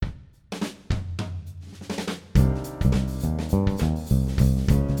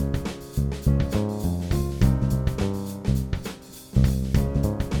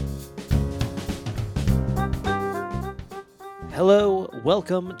Hello,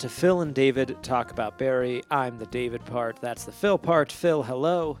 welcome to Phil and David Talk About Barry. I'm the David part, that's the Phil part. Phil,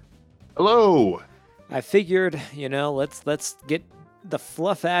 hello. Hello. I figured, let's get the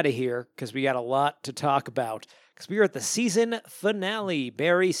fluff out of here because we got a lot to talk about. Because we are at the season finale,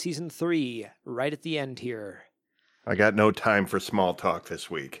 Barry season 3, right at the end here. I got no time for small talk this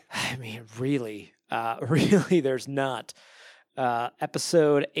week. I mean, really, there's not.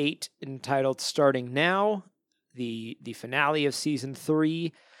 Episode 8 entitled Starting Now, the finale of season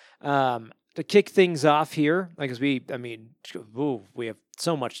 3. To kick things off here, because we have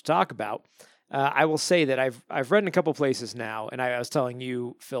so much to talk about. I will say that I've read in a couple places now, and I was telling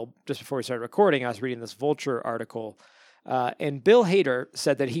you, Phil, just before we started recording, I was reading this Vulture article, and Bill Hader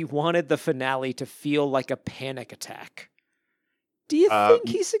said that he wanted the finale to feel like a panic attack. Do you think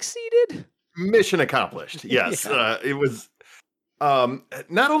he succeeded? Mission accomplished. Yes. Yeah. It was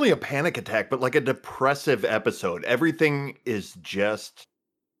not only a panic attack, but like a depressive episode. Everything is just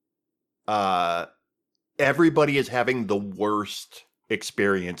everybody is having the worst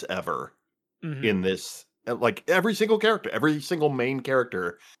experience ever in this. Like every single character, every single main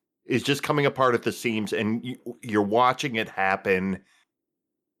character is just coming apart at the seams, and you're watching it happen,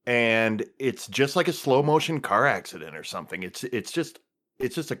 and it's just like a slow motion car accident or something. It's just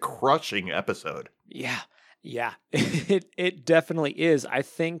a crushing episode. Yeah, it definitely is. I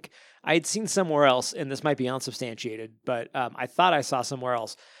think I'd seen somewhere else, and this might be unsubstantiated, but I thought I saw somewhere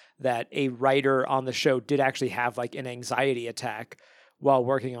else that a writer on the show did actually have like an anxiety attack while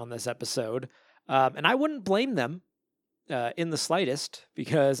working on this episode. And I wouldn't blame them in the slightest,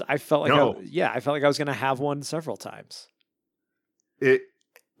 because I felt like I felt like I was going to have one several times.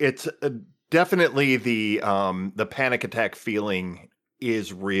 It's definitely the panic attack feeling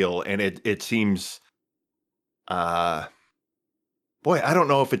is real, and it seems I don't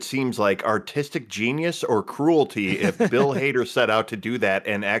know if it seems like artistic genius or cruelty if Bill Hader set out to do that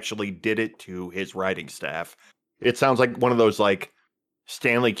and actually did it to his writing staff. It sounds like one of those like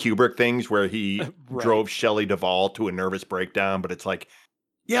Stanley Kubrick things where he drove Shelley Duvall to a nervous breakdown, but it's like,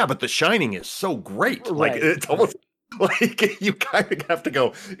 yeah, but The Shining is so great. Right. Like it's almost like you kind of have to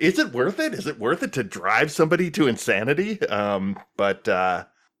go, is it worth it? Is it worth it to drive somebody to insanity? But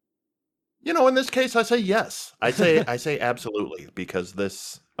in this case, I say yes. I say absolutely, because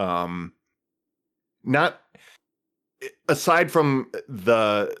this, not aside from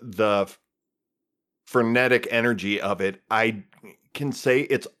the frenetic energy of it, I can say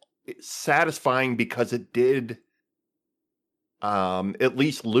it's satisfying because it did, at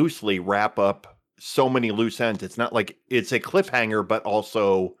least loosely, wrap up so many loose ends. It's not like it's a cliffhanger, but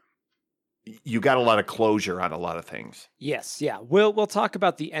also you got a lot of closure on a lot of things. Yes, yeah. We'll talk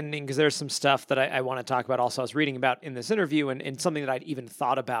about the ending, because there's some stuff that I want to talk about also. I was reading about in this interview, and something that I'd even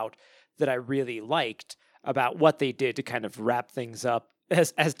thought about that I really liked about what they did to kind of wrap things up,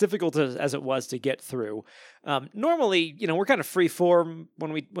 as difficult as it was to get through. Normally, we're kind of free form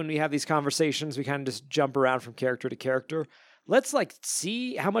when we have these conversations. We kind of just jump around from character to character. Let's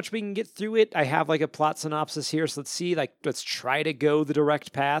see how much we can get through it. I have like a plot synopsis here, so let's try to go the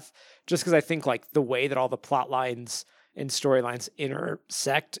direct path. Just because I think like the way that all the plot lines and storylines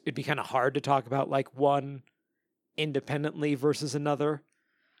intersect, it'd be kind of hard to talk about like one independently versus another.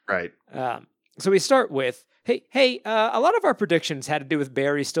 Right. So we start with, hey, a lot of our predictions had to do with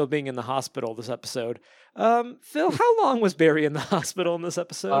Barry still being in the hospital this episode. Phil, how long was Barry in the hospital in this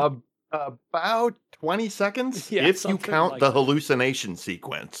episode? About 20 seconds, yeah, if you count the hallucination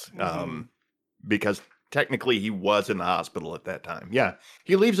sequence, because technically he was in the hospital at that time. Yeah,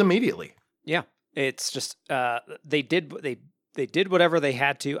 he leaves immediately. Yeah, it's just they did whatever they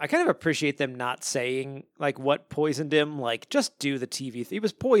had to. I kind of appreciate them not saying like what poisoned him. Like, just do the TV. He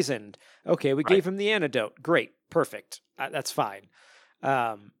was poisoned. Okay, we gave him the antidote. Great, perfect. That's fine.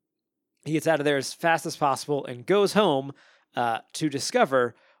 He gets out of there as fast as possible and goes home to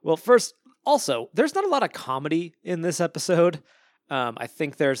discover. Well, first, also, there's not a lot of comedy in this episode. I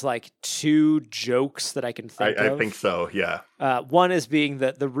think there's like 2 jokes that I can think of. I think so, yeah. One is being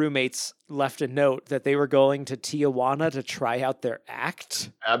that the roommates left a note that they were going to Tijuana to try out their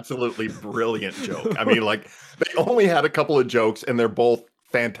act. Absolutely brilliant joke. I mean, like, they only had a couple of jokes, and they're both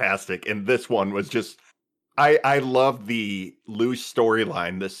fantastic. And this one was just, I love the loose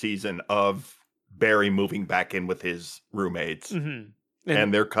storyline this season of Barry moving back in with his roommates. Mm-hmm.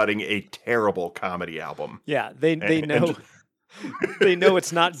 And they're cutting a terrible comedy album. Yeah, they know they know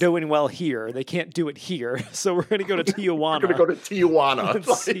it's not doing well here. They can't do it here, so we're going to go to Tijuana. We're going to go to Tijuana. And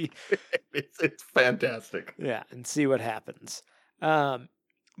see. It's fantastic. Yeah, and see what happens.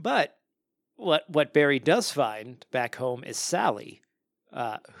 But what Barry does find back home is Sally,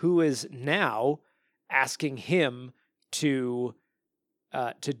 who is now asking him to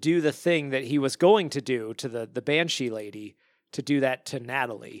do the thing that he was going to do to the Banshee lady, to do that to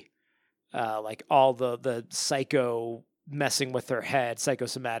Natalie. Like all the psycho messing with her head,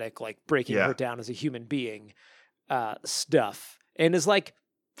 psychosomatic, like breaking her down as a human being stuff. And is like,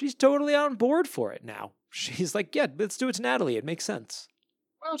 she's totally on board for it now. She's like, yeah, let's do it to Natalie. It makes sense.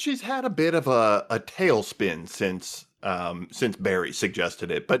 Well, she's had a bit of a tailspin since Barry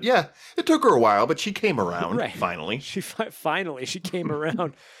suggested it. But yeah, it took her a while, but she came around finally. She finally came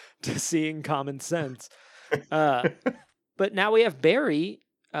around to seeing common sense. But now we have Barry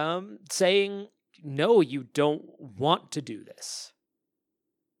saying, no, you don't want to do this.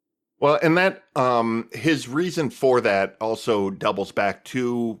 Well, and that his reason for that also doubles back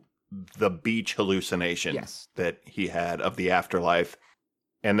to the beach hallucination that he had of the afterlife.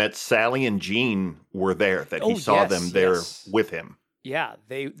 And that Sally and Jean were there, that he saw them there with him. Yeah,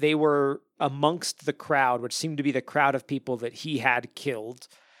 they were amongst the crowd, which seemed to be the crowd of people that he had killed.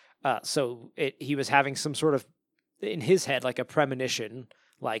 So he was having some sort of, in his head, like a premonition,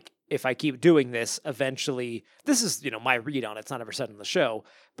 like, if I keep doing this, eventually, this is, my read on it, it's not ever said in the show,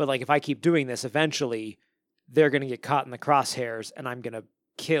 but like, if I keep doing this, eventually, they're going to get caught in the crosshairs, and I'm going to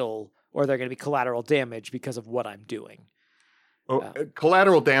kill, or they're going to be collateral damage because of what I'm doing.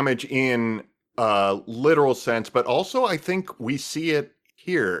 Collateral damage in literal sense, but also I think we see it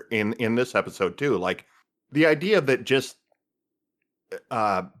here in this episode too. Like the idea that just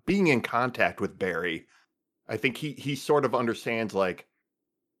being in contact with Barry, I think he sort of understands like,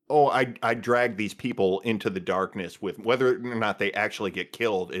 oh, I drag these people into the darkness with whether or not they actually get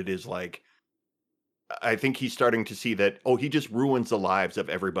killed. It is like, I think he's starting to see that, he just ruins the lives of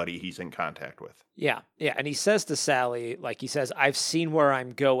everybody he's in contact with. Yeah. And he says to Sally, like he says, I've seen where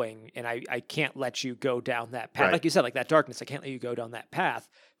I'm going and I can't let you go down that path. Right. Like you said, like that darkness, I can't let you go down that path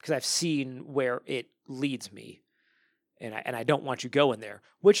because I've seen where it leads me and I don't want you going there,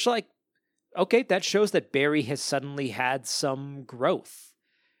 which like, okay, that shows that Barry has suddenly had some growth,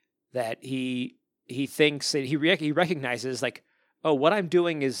 that he thinks that he recognizes like, oh, what I'm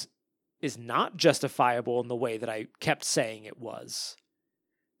doing is not justifiable in the way that I kept saying it was.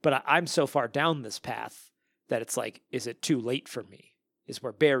 But I'm so far down this path that it's like, is it too late for me? Is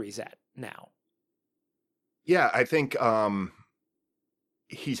where Barry's at now. Yeah, I think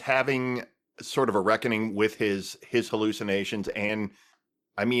he's having sort of a reckoning with his hallucinations. And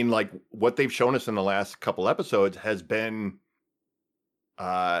I mean, like what they've shown us in the last couple episodes has been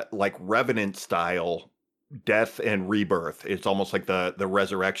like Revenant style death and rebirth. It's almost like the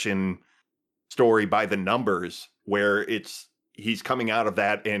resurrection story by the numbers, where he's coming out of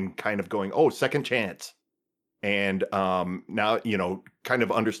that and kind of going, second chance. And now, kind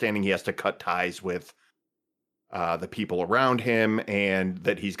of understanding he has to cut ties with the people around him and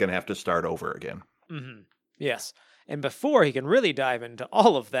that he's going to have to start over again. Mm-hmm. Yes. And before he can really dive into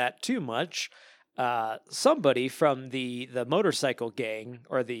all of that too much, somebody from the motorcycle gang,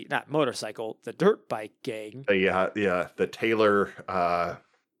 or the dirt bike gang. The Taylor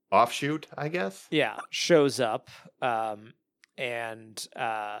offshoot, I guess. Yeah, shows up and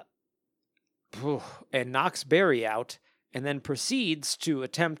knocks Barry out, and then proceeds to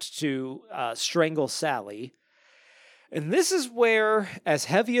attempt to strangle Sally. And this is where, as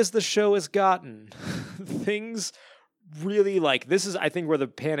heavy as the show has gotten, things really this is, I think, where the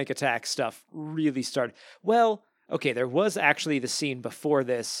panic attack stuff really started. Well, okay, there was actually the scene before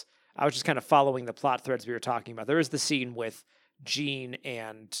this. I was just kind of following the plot threads we were talking about. There is the scene with Jean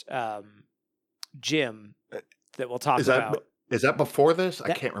and Jim that we'll talk about. Is that before this?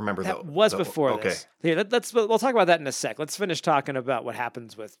 I can't remember. That was before this. Yeah, we'll talk about that in a sec. Let's finish talking about what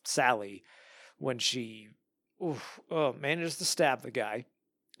happens with Sally when she manages to stab the guy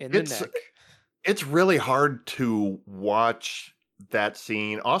in the neck. It's really hard to watch that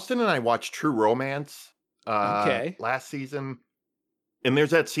scene. Austin and I watched True Romance last season. And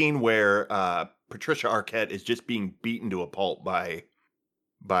there's that scene where Patricia Arquette is just being beaten to a pulp by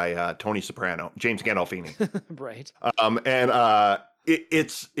Tony Soprano, James Gandolfini. Right.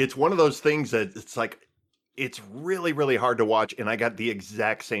 It's one of those things that it's like, it's really, really hard to watch. And I got the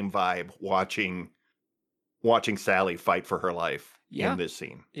exact same vibe watching Sally fight for her life. In this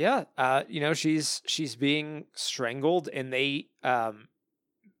scene. Yeah. She's being strangled, and they,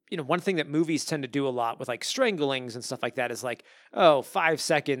 one thing that movies tend to do a lot with like stranglings and stuff like that is like, 5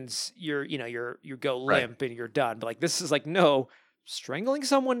 seconds, you go limp and you're done. But like, this is like, no, strangling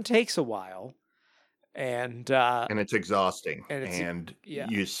someone takes a while. And it's exhausting, and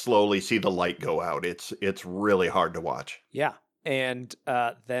you slowly see the light go out. It's really hard to watch. Yeah. And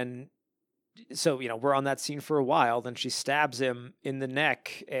then, so, we're on that scene for a while. Then she stabs him in the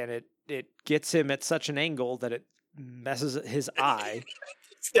neck, and it gets him at such an angle that it messes his eye.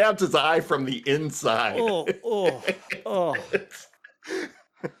 Stabs his eye from the inside. Oh.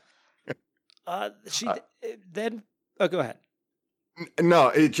 She then. Oh, go ahead.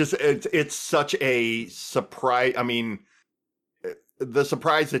 No, it's such a surprise. I mean, the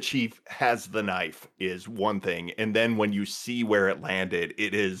surprise that she has the knife is one thing, and then when you see where it landed,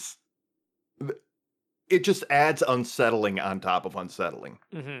 it just adds unsettling on top of unsettling.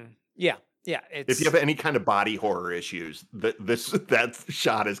 Mm-hmm. Yeah. If you have any kind of body horror issues, that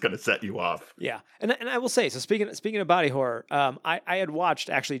shot is going to set you off. Yeah, and I will say, so speaking of body horror, I had watched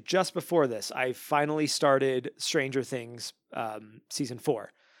actually just before this. I finally started Stranger Things season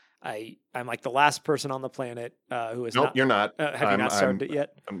 4. I'm like the last person on the planet who is Nope, you're not. Have you not started it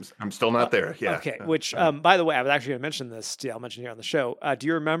yet? I'm still not there. Yeah. Okay. Which, by the way, I was actually going to mention this. I'll mention here on the show. Do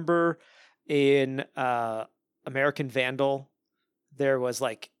you remember in American Vandal, there was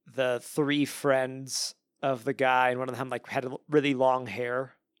like the 3 friends of the guy, and one of them like had really long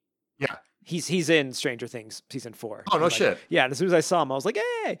hair? Yeah. He's in Stranger Things season 4. Oh, no shit. Yeah, and as soon as I saw him, I was like,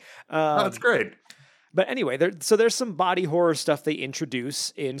 hey! That's great. But anyway, there's some body horror stuff they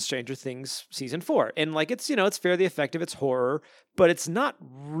introduce in Stranger Things season 4. And like, it's fairly effective, it's horror, but it's not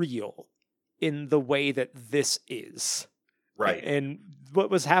real in the way that this is. Right. And what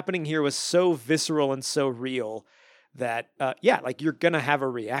was happening here was so visceral and so real that, like you're going to have a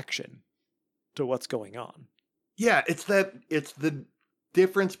reaction to what's going on. Yeah, it's the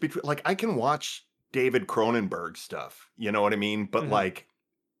difference between, like, I can watch David Cronenberg stuff, you know what I mean? But like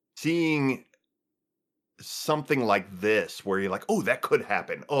seeing something like this where you're like, oh, that could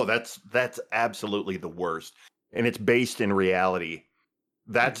happen. Oh, that's absolutely the worst. And it's based in reality.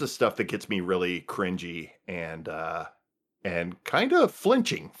 That's the stuff that gets me really cringy and kind of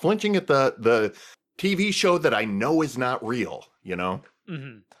flinching at the TV show that I know is not real, you know?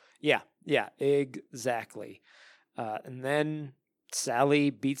 Mm-hmm. Yeah, exactly. And then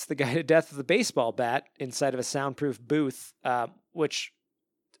Sally beats the guy to death with a baseball bat inside of a soundproof booth, from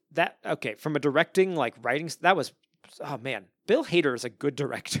a directing, like writing, that was, oh man, Bill Hader is a good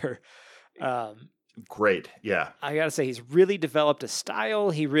director. Great. Yeah. I gotta say, he's really developed a style.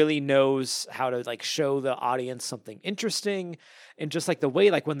 He really knows how to like show the audience something interesting. And just like the way,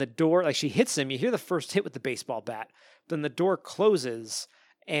 like when the door, like she hits him, you hear the first hit with the baseball bat, then the door closes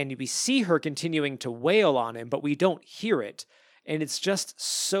and we see her continuing to wail on him, but we don't hear it. And it's just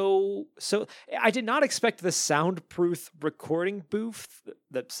so, I did not expect the soundproof recording booth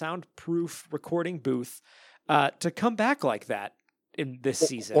to come back like that in this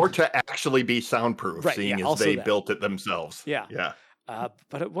season. Or to actually be soundproof, right, seeing as they built it themselves. Yeah. Yeah.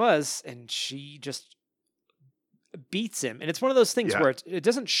 But it was, and she just beats him. And it's one of those things where it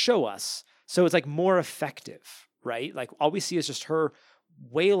doesn't show us, so it's like more effective, right? Like all we see is just her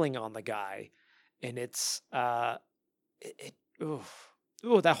wailing on the guy, and it's the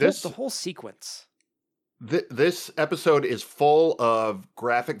whole sequence. This episode is full of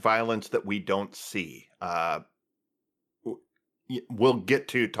graphic violence that we don't see. We'll get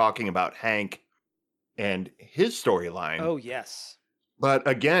to talking about Hank and his storyline. Oh, yes. But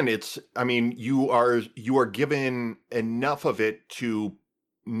again, you are given enough of it to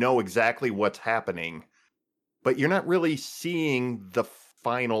know exactly what's happening, but you're not really seeing the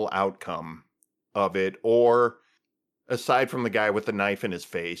final outcome of it, or aside from the guy with the knife in his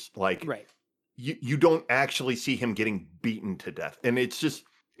face, like right. You don't actually see him getting beaten to death. And it's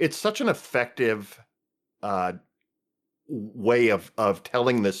such an effective way of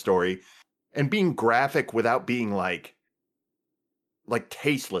telling this story and being graphic without being like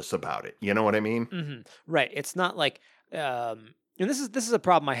tasteless about it. You know what I mean? Mm-hmm. Right. It's not like, and this is a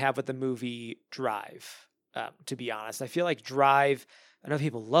problem I have with the movie Drive. To be honest, I feel like Drive. I know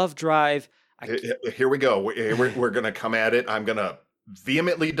people love Drive. Here we go. We're going to come at it. I'm going to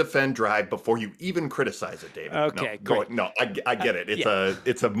vehemently defend Drive before you even criticize it, David. Okay, I get it.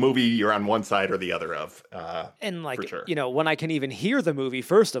 It's a movie you're on one side or the other of. And like, for sure. When I can even hear the movie,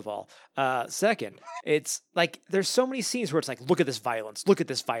 first of all. Second, it's like there's so many scenes where it's like, look at this violence. Look at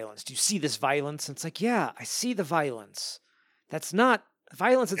this violence. Do you see this violence? And it's like, yeah, I see the violence.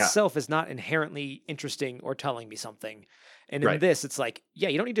 Violence itself is not inherently interesting or telling me something. And in this, it's like, yeah,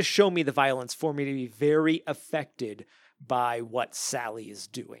 you don't need to show me the violence for me to be very affected by what Sally is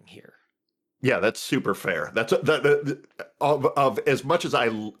doing here. Yeah, that's super fair. That's of as much as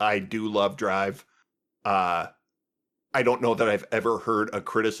I do love Drive, I don't know that I've ever heard a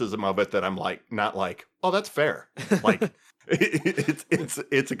criticism of it that I'm like, not like, oh, that's fair. Like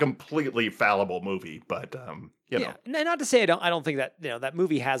it's a completely fallible movie, but yeah. Not to say I don't think that that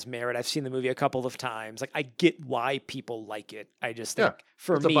movie has merit. I've seen the movie a couple of times. Like I get why people like it. I just think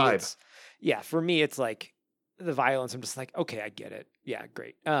for me, it's like the violence, I'm just like, okay, I get it. Yeah,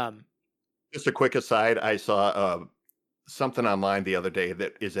 great. Just a quick aside, I saw something online the other day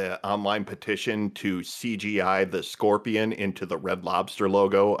that is an online petition to CGI the scorpion into the Red Lobster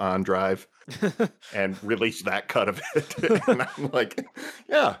logo on Drive and release that cut of it. And I'm like,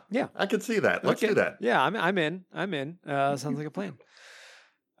 yeah, Yeah. I can see that. Let's do that. Yeah, I'm in. Sounds like a plan.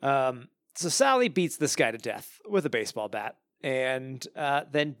 So Sally beats this guy to death with a baseball bat, and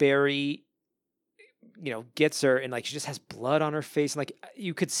then Barry, gets her, and like she just has blood on her face, and like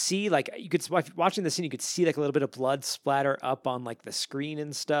you could see, watching the scene, you could see like a little bit of blood splatter up on like the screen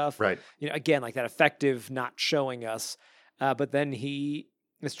and stuff. Right. Again, like that effective not showing us, but then he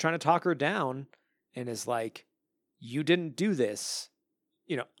is trying to talk her down, and is like, "You didn't do this.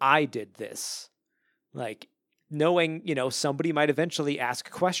 I did this." Like, knowing, somebody might eventually ask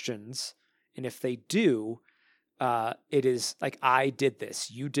questions. And if they do, it is like, I did this.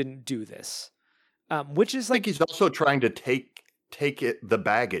 You didn't do this. Which is I like, think he's also trying to take the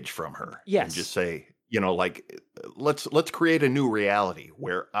baggage from her. Yes. And just say, let's create a new reality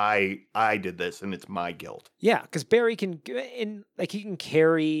where I did this and it's my guilt. yeah, because Barry he can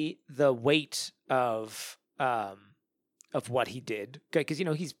carry the weight of what he did, because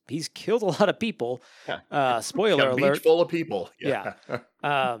he's killed a lot of people. Spoiler A alert. beach full of people. Yeah.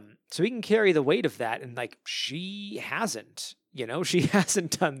 So he can carry the weight of that, and like she hasn't. She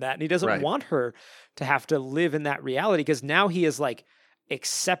hasn't done that, and he doesn't Right. want her to have to live in that reality, because now he is like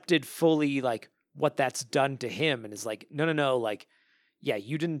accepted fully like what that's done to him, and is like, no, like, yeah,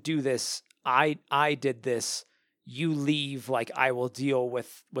 you didn't do this. I did this. You leave, like, I will deal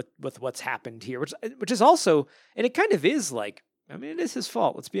with what's happened here, which is also, and it kind of is like, I mean, it is his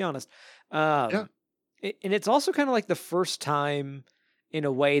fault. Let's be honest. Yeah. And it's also kind of like the first time in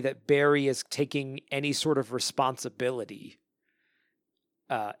a way that Barry is taking any sort of responsibility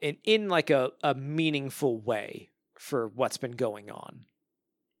in like a meaningful way for what's been going on.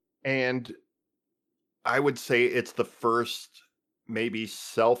 And I would say it's the first maybe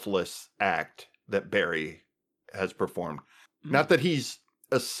selfless act that Barry has performed. Not that he's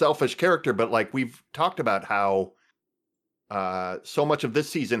a selfish character, but like we've talked about how so much of this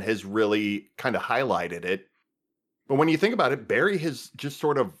season has really kind of highlighted it. But when you think about it, Barry has just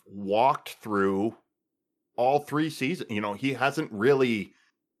sort of walked through all 3 seasons. He hasn't really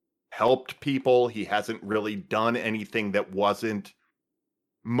helped people. He hasn't really done anything that wasn't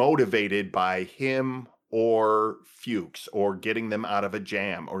motivated by him or Fuchs or getting them out of a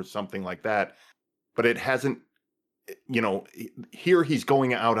jam or something like that. But it hasn't, here he's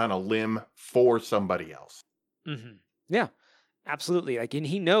going out on a limb for somebody else. Mm-hmm. Yeah, absolutely. Like, and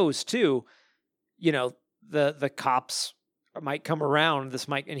he knows too, the cops might come around.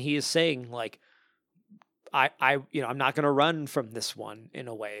 And he is saying like, I'm not going to run from this one in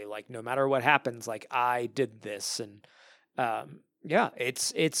a way, like no matter what happens, like I did this. And, yeah,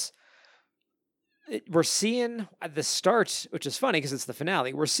 we're seeing at the start, which is funny because it's the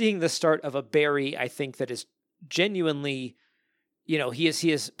finale. We're seeing the start of a Barry, I think, that is genuinely, he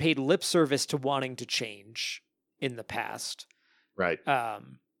has paid lip service to wanting to change in the past. Right.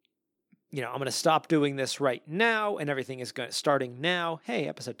 I'm going to stop doing this right now, and everything is starting now. Hey,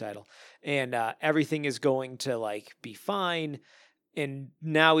 episode title. And everything is going to like be fine. And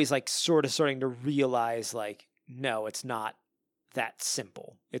now he's like sort of starting to realize like, no, it's not that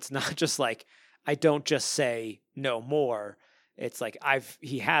simple. It's not just like, I don't just say no more. It's like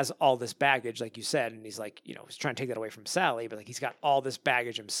he has all this baggage, like you said, and he's like, he's trying to take that away from Sally, but like he's got all this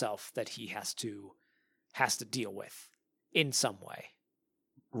baggage himself that he has to deal with in some way.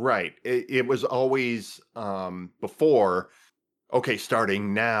 Right. It was always before, okay,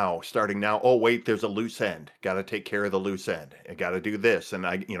 starting now. Oh, wait, there's a loose end. Got to take care of the loose end. I got to do this. And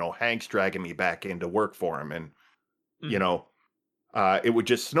Hank's dragging me back into work for him. And, it would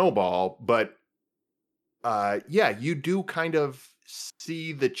just snowball. But yeah, you do kind of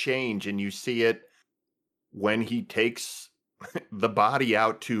see the change, and you see it when he takes the body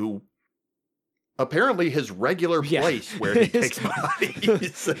out to apparently his regular place where he takes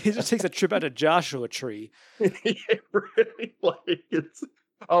bodies. He just takes a trip out to Joshua Tree. It really,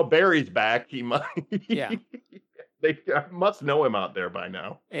 like, Barry's back. He might. Yeah. They must know him out there by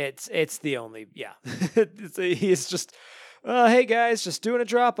now. It's the only, yeah. He's just, hey guys, just doing a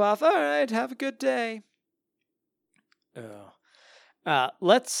drop off. All right, have a good day.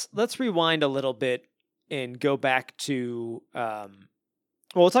 Let's rewind a little bit and go back to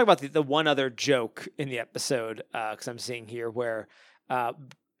we'll talk about the one other joke in the episode, because I'm seeing here where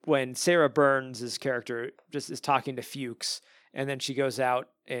when Sarah Burns' character just is talking to Fuchs, and then she goes out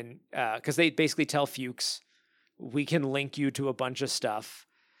and because they basically tell Fuchs, we can link you to a bunch of stuff,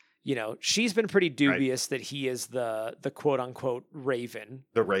 she's been pretty dubious that he is the quote unquote Raven.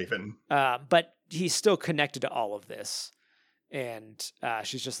 The Raven. But he's still connected to all of this. And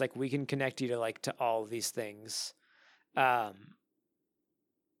she's just like, we can connect you to all of these things. And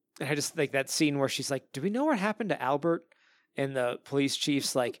I just like that scene where she's like, do we know what happened to Albert? And the police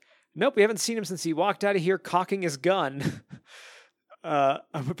chief's like, nope, we haven't seen him since he walked out of here cocking his gun. I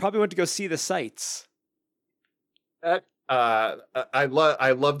probably went to go see the sights. I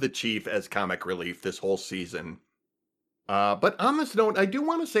love the chief as comic relief this whole season. But on this note, I do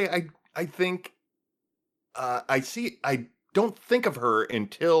want to say I think I don't think of her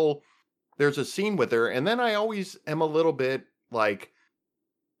until there's a scene with her, and then I always am a little bit like,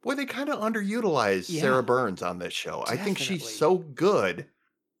 boy, they kind of underutilize Sarah Burns on this show. Definitely. I think she's so good.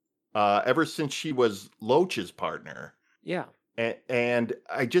 Ever since she was Loach's partner. Yeah. And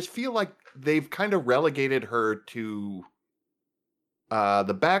I just feel like they've kind of relegated her to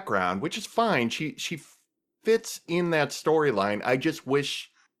the background, which is fine. She fits in that storyline. I just wish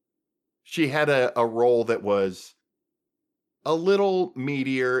she had a role that was a little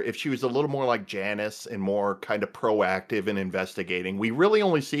meatier, if she was a little more like Janice and more kind of proactive in investigating. We really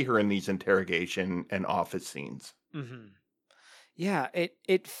only see her in these interrogation and office scenes. Mm-hmm. Yeah,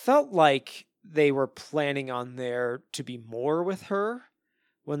 it felt like they were planning on there to be more with her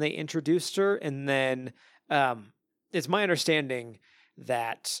when they introduced her. And then it's my understanding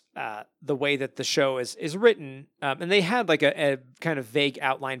that the way that the show is written, and they had like a kind of vague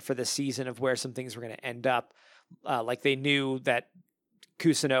outline for the season of where some things were going to end up. Like they knew that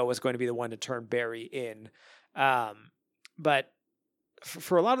Cousineau was going to be the one to turn Barry in. But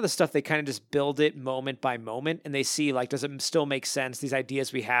for a lot of the stuff, they kind of just build it moment by moment, and they see like, does it still make sense? These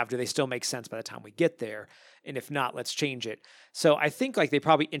ideas we have, do they still make sense by the time we get there? And if not, let's change it. So I think like they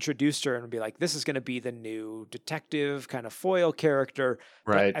probably introduced her and would be like, this is going to be the new detective kind of foil character.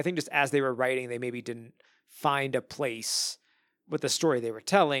 Right. But I think just as they were writing, they maybe didn't find a place with the story they were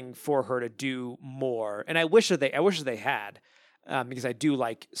telling for her to do more. And I wish that they had, because I do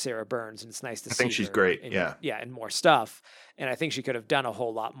like Sarah Burns, and it's nice to see. I think she's her great. in, yeah, and more stuff. And I think she could have done a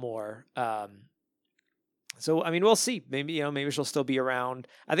whole lot more. So I mean, we'll see. Maybe maybe she'll still be around.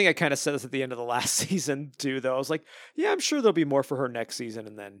 I think I kind of said this at the end of the last season too, though. I was like, yeah, I'm sure there'll be more for her next season,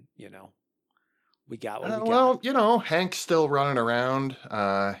 and then we got what we got. Well, Hank's still running around.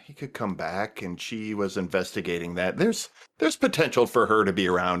 He could come back, and she was investigating that. There's potential for her to be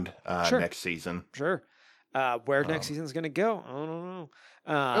around next season. Sure. Where next season's going to go, I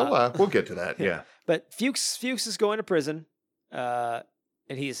don't know. We'll get to that. Yeah. But Fuchs is going to prison, and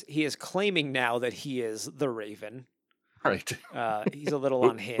he is claiming now that he is the Raven. Right. He's a little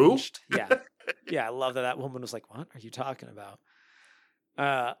unhinged. Yeah. I love that woman was like, "What are you talking about?"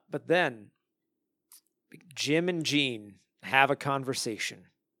 But then Jim and Jean have a conversation,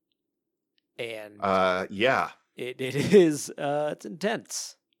 and it is it's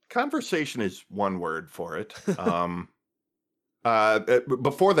intense. Conversation is one word for it.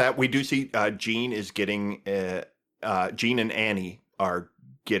 Before that, we do see Jean is getting Jean and Annie are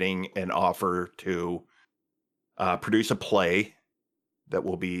getting an offer to produce a play that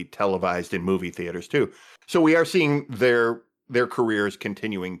will be televised in movie theaters too. So we are seeing their careers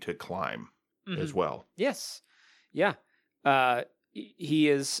continuing to climb as well. Yes. Yeah. He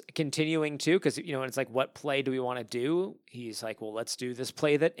is continuing to, because, and it's like, what play do we want to do? He's like, well, let's do this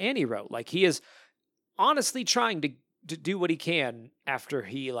play that Annie wrote. Like, he is honestly trying to do what he can after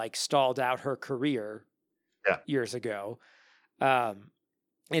he like stalled out her career years ago. And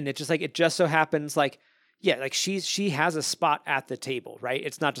it just so happens like, she has a spot at the table, right?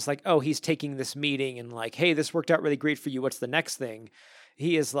 It's not just like, oh, he's taking this meeting and like, hey, this worked out really great for you. What's the next thing?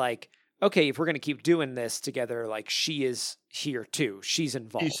 He is like, okay, if we're going to keep doing this together, like she is here too. She's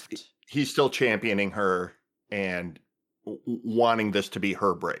involved. He's still championing her and wanting this to be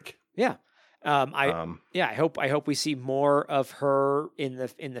her break. Yeah. I hope we see more of her in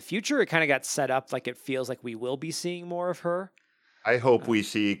the future. It kind of got set up like it feels like we will be seeing more of her. I hope we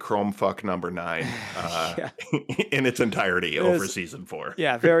see Chromefuck number 9 in its entirety over season 4.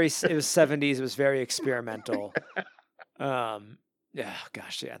 Yeah, it was 70s. It was very experimental. Yeah,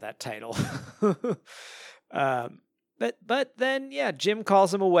 gosh, yeah, that title. But then, Jim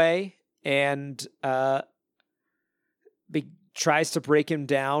calls him away and tries to break him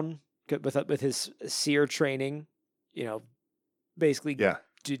down with his seer training. Basically,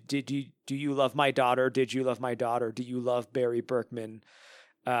 do you love my daughter? Did you love my daughter? Do you love Barry Berkman?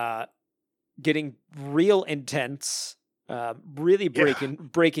 Getting real intense. Really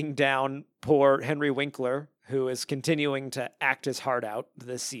breaking down poor Henry Winkler, who is continuing to act his heart out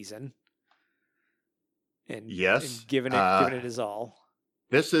this season, and giving it his all.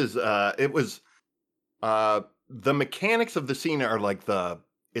 This is it was the mechanics of the scene are like the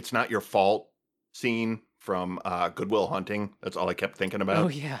 "it's not your fault" scene from Goodwill Hunting. That's all I kept thinking Oh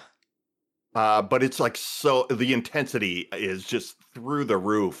about. yeah. But it's like so the intensity is just through the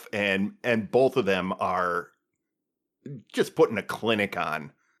roof, and both of them are just putting a clinic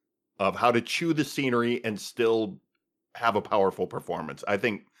on of how to chew the scenery and still have a powerful performance. I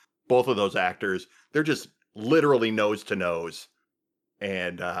think both of those actors, they're just literally nose to nose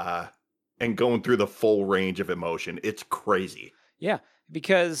and going through the full range of emotion. It's crazy. Yeah,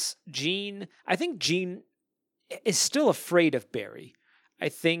 because I think Gene is still afraid of Barry. I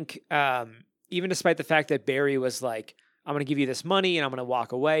think even despite the fact that Barry was like, I'm going to give you this money and I'm going to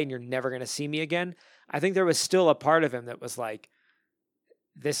walk away and you're never going to see me again, I think there was still a part of him that was like,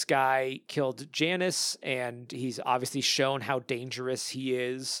 this guy killed Janice and he's obviously shown how dangerous he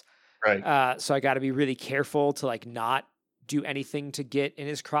is. Right. So I got to be really careful to like not do anything to get in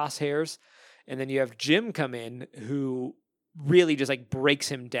his crosshairs. And then you have Jim come in who really just like breaks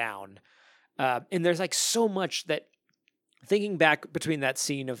him down. And there's like so much that thinking back between that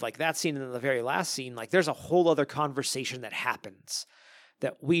scene of like that scene and the very last scene, like there's a whole other conversation that happens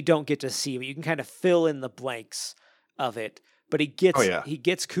that we don't get to see, but you can kind of fill in the blanks of it. But he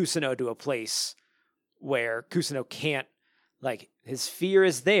gets Kusuno to a place where Kusuno can't, like, his fear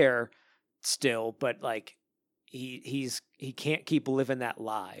is there still, but like he can't keep living that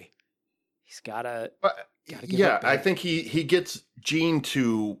lie. He's gotta give it I back. think he gets Gene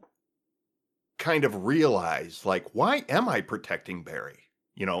to kind of realize, like, why am I protecting Barry?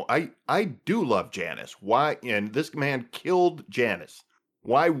 You know, I do love Janice. Why? And this man killed Janice.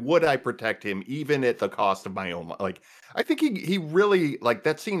 Why would I protect him even at the cost of my own life? Like, I think he really, like,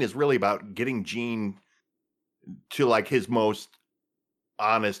 that scene is really about getting Gene to like his most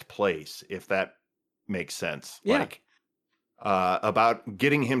honest place, if that makes sense. Yeah. Like, about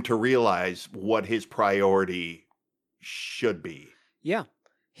getting him to realize what his priority should be. Yeah.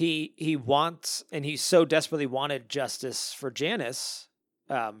 He wants, and he so desperately wanted justice for Janice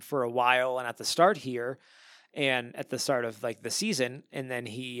for a while and at the start here and at the start of like the season. And then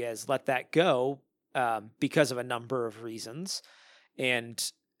he has let that go because of a number of reasons. And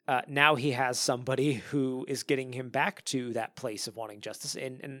now he has somebody who is getting him back to that place of wanting justice.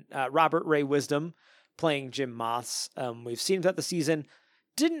 And Robert Ray Wisdom playing Jim Moss, we've seen him throughout the season,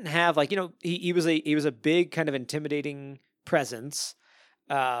 didn't have like, you know, he was a big kind of intimidating presence.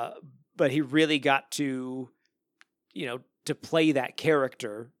 But he really got to, you know, to play that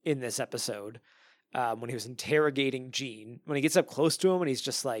character in this episode when he was interrogating Gene. When he gets up close to him and he's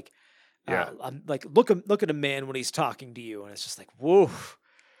just like, I'm like, look at a man when he's talking to you, and it's just like, whoa,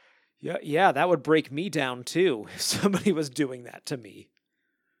 yeah, that would break me down too if somebody was doing that to me.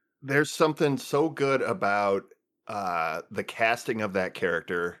 There's something so good about the casting of that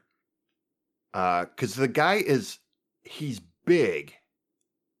character, because the guy he's big.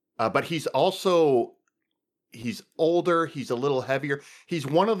 But he's older. He's a little heavier. He's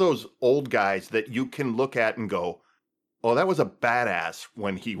one of those old guys that you can look at and go, "Oh, that was a badass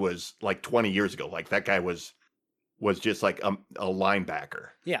when he was like 20 years ago. Like that guy was just like a linebacker."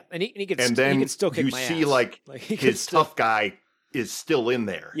 Yeah, and he could, and then he could still kick you my see ass. like his still... tough guy is still in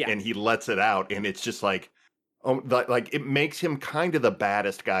there, and he lets it out, and it's just like, like it makes him kind of the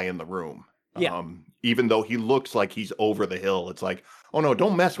baddest guy in the room. Yeah. Even though he looks like he's over the hill, it's like, oh no,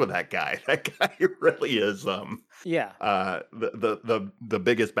 don't mess with that guy. That guy really is the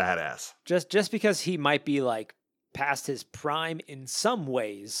biggest badass. Just because he might be like past his prime in some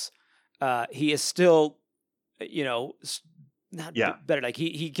ways, he is still, you know, not better. Like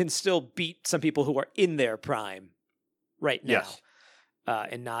he can still beat some people who are in their prime right now. Yes.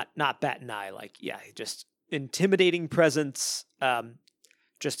 And not bat an eye. Like, just intimidating presence,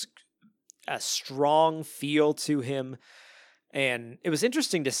 just a strong feel to him. And it was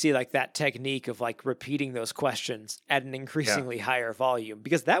interesting to see like that technique of like repeating those questions at an increasingly higher volume,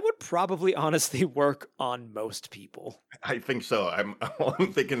 because that would probably honestly work on most people. I think so. All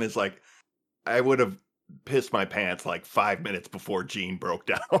I'm thinking is like, I would have pissed my pants like 5 minutes before Gene broke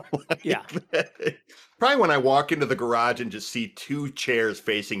down. Probably when I walk into the garage and just see two chairs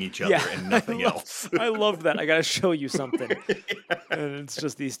facing each other and nothing else. I love that. I got to show you something. And it's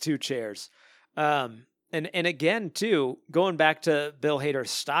just these two chairs. And again, too, going back to Bill Hader's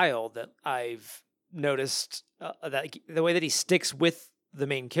style, that I've noticed that the way that he sticks with the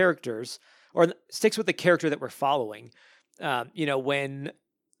main characters, or sticks with the character that we're following. You know, when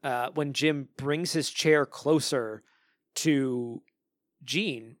Jim brings his chair closer to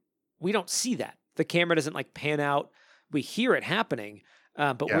Gene, we don't see that. The camera doesn't like pan out. We hear it happening,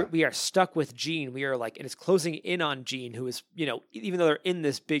 But Yeah. we are stuck with Gene. We are like, and it's closing in on Gene, who is, even though they're in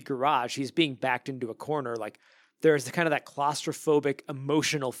this big garage, he's being backed into a corner. Like there's the kind of that claustrophobic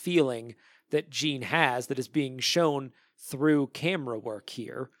emotional feeling that Gene has that is being shown through camera work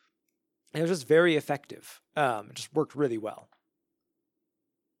here. And it was just very effective. It just worked really well.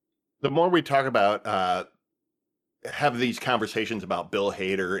 The more we talk about have these conversations about Bill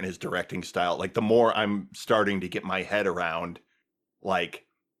Hader and his directing style, like the more I'm starting to get my head around like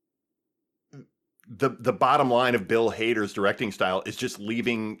the bottom line of Bill Hader's directing style is just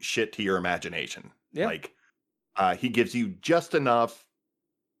leaving shit to your imagination. Yeah. Like he gives you just enough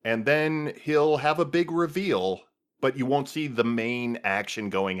and then he'll have a big reveal, but you won't see the main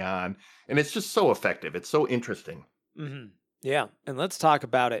action going on. And it's just so effective. It's so interesting. Mm-hmm. Yeah. And let's talk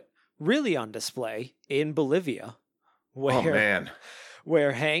about it really on display in Bolivia. Oh, man.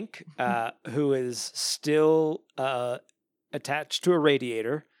 Where Hank, who is still attached to a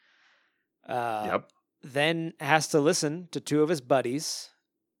radiator, then has to listen to two of his buddies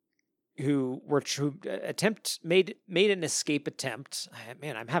who made an escape attempt.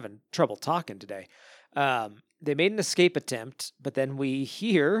 Man, I'm having trouble talking today. They made an escape attempt, but then we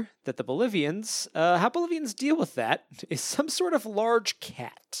hear that the Bolivians, how Bolivians deal with that is some sort of large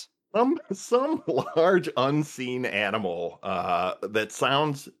cat. Some large unseen animal that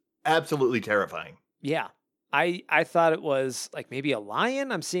sounds absolutely terrifying. Yeah. I thought it was like maybe a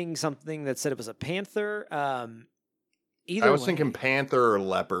lion. I'm seeing something that said it was a panther. I was thinking panther or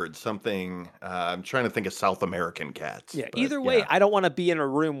leopard, something. I'm trying to think of South American cats. Yeah. Either way, I don't want to be in a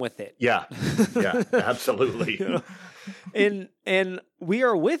room with it. Yeah. Yeah. Absolutely. And we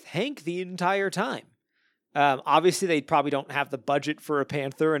are with Hank the entire time. Obviously, they probably don't have the budget for a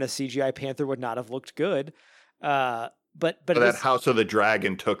panther, and a CGI panther would not have looked good. But that House of the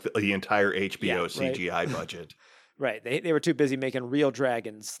Dragon took the entire HBO CGI budget. Right. They were too busy making real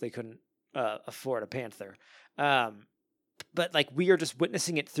dragons. They couldn't afford a panther. But like we are just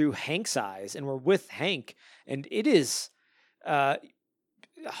witnessing it through Hank's eyes, and we're with Hank, and it is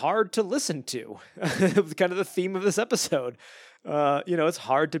hard to listen to. Kind of the theme of this episode. It's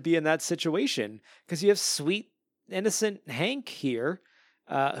hard to be in that situation because you have sweet, innocent Hank here,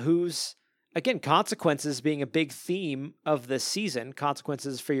 who's, again, consequences being a big theme of this season,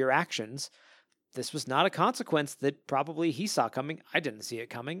 consequences for your actions. This was not a consequence that probably he saw coming. I didn't see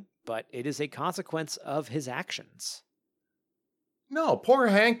it coming, but it is a consequence of his actions. No, poor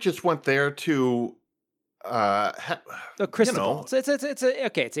Hank just went there to Cristobal.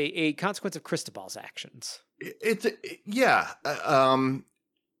 It's a consequence of Cristobal's actions. It's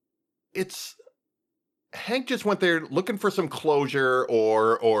Hank just went there looking for some closure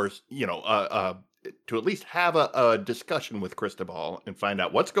or to at least have a discussion with Cristobal and find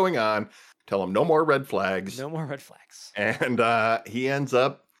out what's going on. Tell him no more red flags. No more red flags. And he ends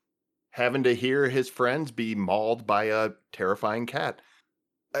up having to hear his friends be mauled by a terrifying cat.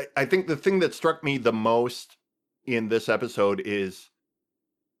 I think the thing that struck me the most in this episode is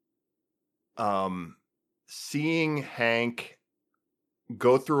seeing Hank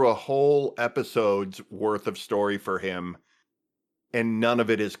go through a whole episode's worth of story for him, and none of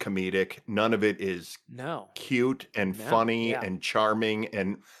it is comedic. None of it is cute and funny and charming.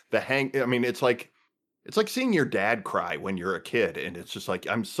 And the Hank, I mean, it's like seeing your dad cry when you're a kid, and it's just like,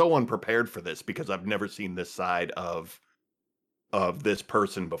 I'm so unprepared for this because I've never seen this side of this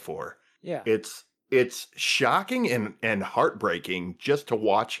person before. Yeah. It's shocking and heartbreaking just to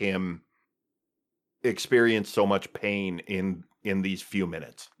watch him experience so much pain in these few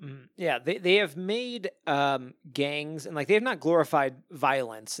minutes. Yeah, they have made gangs, and like they have not glorified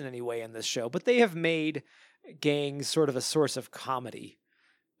violence in any way in this show, but they have made gangs sort of a source of comedy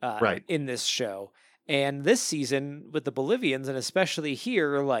in this show. And this season with the Bolivians, and especially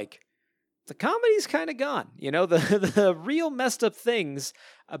here, like the comedy's kind of gone. The real messed up things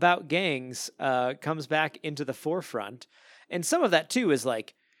about gangs comes back into the forefront. And some of that too is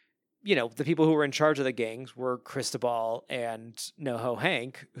like, the people who were in charge of the gangs were Cristobal and NoHo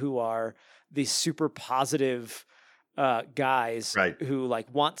Hank, who are these super positive guys who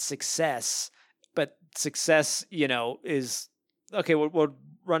like want success, but success, is okay. We'll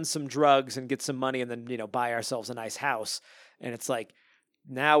run some drugs and get some money and then, buy ourselves a nice house. And it's like,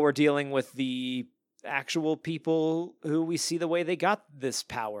 now we're dealing with the actual people who we see the way they got this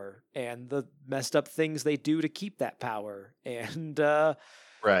power and the messed up things they do to keep that power. And, and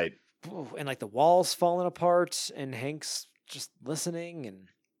like the walls falling apart and Hank's just listening and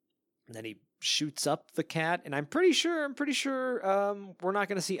then he shoots up the cat. And I'm pretty sure we're not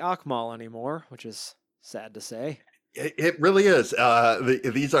going to see Akmal anymore, which is sad to say. It really is.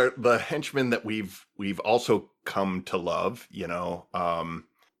 These are the henchmen that we've also come to love. You're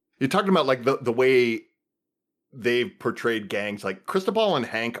talking about like the way they've portrayed gangs. Like Cristobal and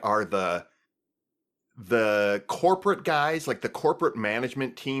Hank are the corporate guys, like the corporate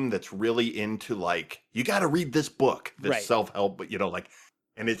management team that's really into like, you got to read this book, this Right. self-help, but like,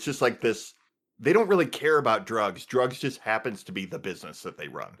 and it's just like this, they don't really care about drugs. Drugs just happens to be the business that they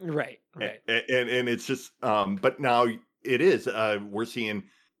run. Right. Right. And it's just, but now it is, we're seeing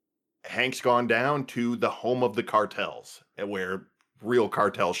Hank's gone down to the home of the cartels where real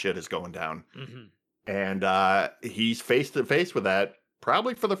cartel shit is going down. Mm-hmm. And he's face to face with that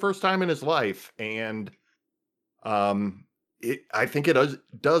probably for the first time in his life. And I think it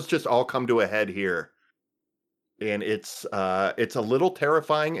does just all come to a head here. And it's a little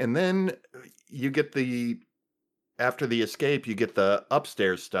terrifying. And then you get after the escape, you get the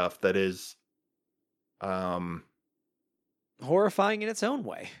upstairs stuff that is horrifying in its own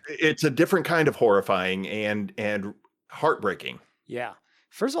way. It's a different kind of horrifying and heartbreaking. Yeah.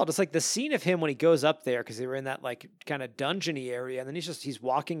 First of all, just like the scene of him when he goes up there, because they were in that like kind of dungeony area, and then he's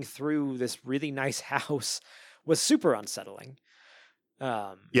walking through this really nice house, was super unsettling.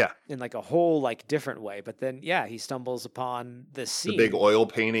 Yeah, in like a whole like different way. But then he stumbles upon this scene, the big oil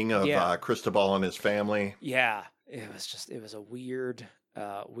painting of Cristobal and his family. Yeah, it was a weird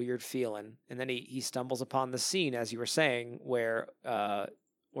feeling. And then he stumbles upon the scene, as you were saying, where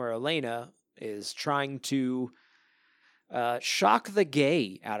Elena is trying to shock the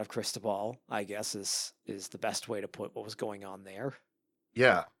gay out of Cristobal, I guess is the best way to put what was going on there.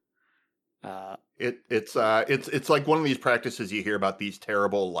 Yeah. It's like one of these practices you hear about, these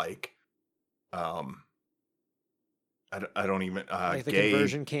terrible like I don't even like the gay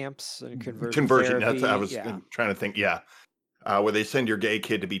conversion camps and conversion therapy. That's I was trying to think. Where they send your gay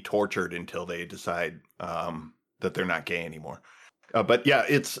kid to be tortured until they decide that they're not gay anymore. But yeah,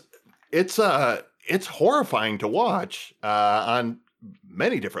 it's horrifying to watch on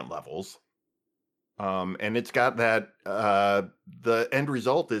many different levels. And it's got that the end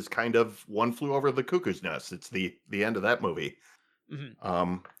result is kind of One Flew Over the Cuckoo's Nest. It's the end of that movie.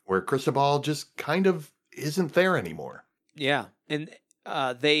 Mm-hmm. Where Cristobal just kind of isn't there anymore. Yeah. And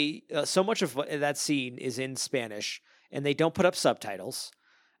they so much of that scene is in Spanish, and they don't put up subtitles.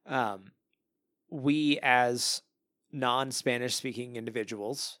 We as non-Spanish speaking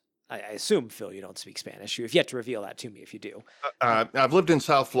individuals, I assume, Phil, you don't speak Spanish. You have yet to reveal that to me if you do. I've lived in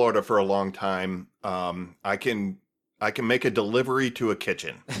South Florida for a long time. I can make a delivery to a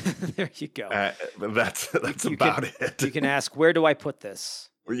kitchen. There you go. That's about it. You can ask, where do I put this?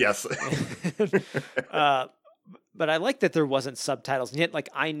 Yes. But I like that there wasn't subtitles, and yet like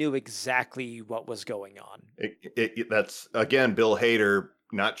I knew exactly what was going on. That's, again, Bill Hader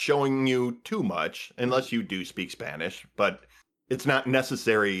not showing you too much unless you do speak Spanish, but it's not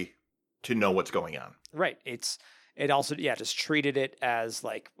necessary to know what's going on. Right. It also, just treated it as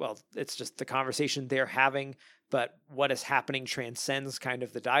like, well, it's just the conversation they're having, but what is happening transcends kind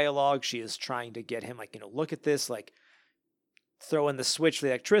of the dialogue. She is trying to get him like, look at this, like throw in the switch for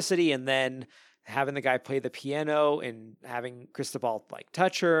the electricity, and then having the guy play the piano and having Cristobal like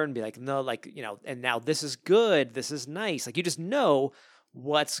touch her and be like, no, like, and now this is good. This is nice. Like, you just know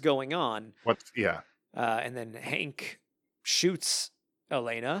what's going on. And then Hank shoots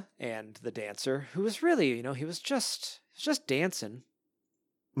Elena and the dancer, who was really, he was just dancing.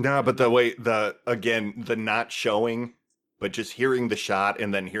 No, but the way the not showing, but just hearing the shot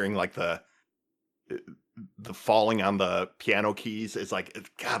and then hearing like the falling on the piano keys is like,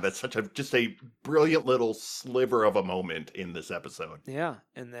 God, that's just a brilliant little sliver of a moment in this episode. Yeah.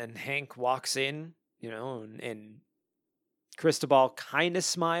 And then Hank walks in, and Cristobal kind of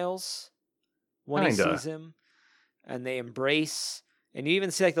smiles when he sees him, and they embrace. And you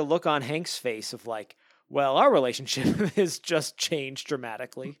even see like the look on Hank's face of like, well, our relationship has just changed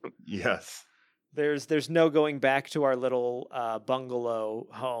dramatically. Yes. There's no going back to our little bungalow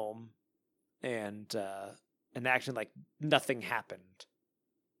home and acting like nothing happened.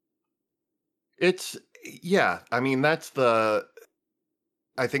 I mean, that's I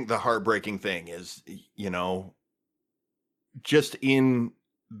think the heartbreaking thing is, just in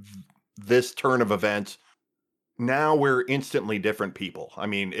this turn of events, now we're instantly different people. I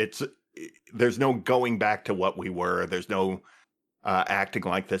mean, there's no going back to what we were. There's no acting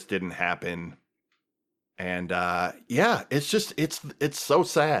like this didn't happen. And it's so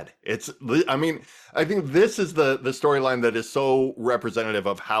sad. I think this is the storyline that is so representative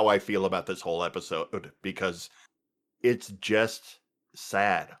of how I feel about this whole episode, because it's just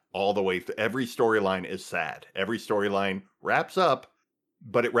sad all the way through. Every storyline is sad. Every storyline wraps up,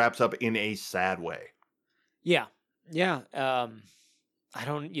 but it wraps up in a sad way. Yeah. Yeah. I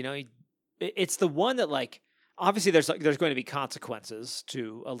don't, it's the one that like obviously there's going to be consequences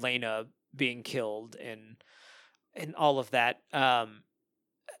to Elena being killed and all of that.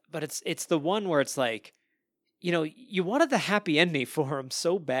 But it's the one where it's like, you wanted the happy ending for him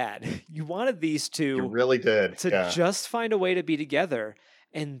so bad. You wanted these You two really did. to Yeah. just find a way to be together,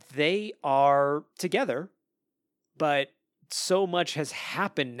 and they are together, but so much has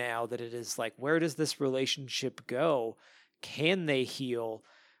happened now that it is like, where does this relationship go? Can they heal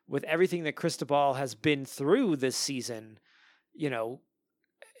with everything that Cristobal has been through this season? You know,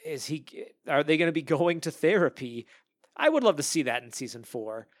 are they going to be going to therapy? I would love to see that in season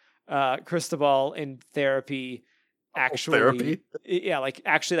 4. Cristobal in therapy, actually, Therapy. yeah, like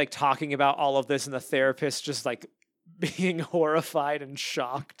actually like talking about all of this, and the therapist just like being horrified and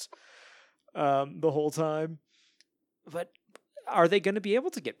shocked the whole time. But are they going to be able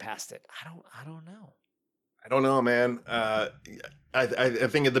to get past it? I don't know. I don't know, man. I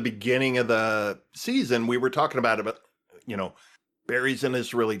think at the beginning of the season we were talking about it, but Barry's in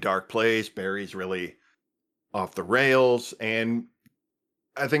this really dark place. Barry's really off the rails, and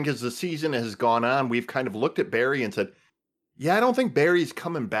I think as the season has gone on, we've kind of looked at Barry and said, "Yeah, I don't think Barry's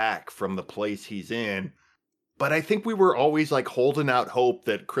coming back from the place he's in." But I think we were always like holding out hope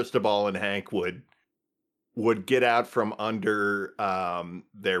that Cristobal and Hank would get out from under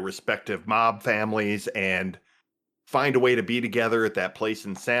their respective mob families and find a way to be together at that place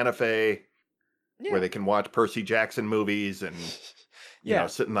in Santa Fe where they can watch Percy Jackson movies and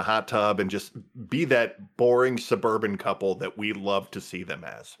sit in the hot tub and just be that boring suburban couple that we love to see them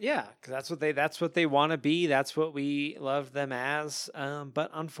as. Yeah, because that's what they want to be. That's what we love them as. But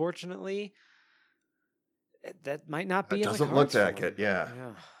unfortunately, that might not be. It in the doesn't look cards that for good. them. Yeah.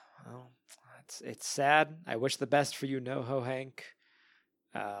 Yeah. Well, it's sad. I wish the best for you, NoHo Hank.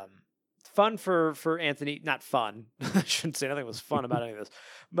 Fun for Anthony. Not fun. I shouldn't say nothing was fun about any of this.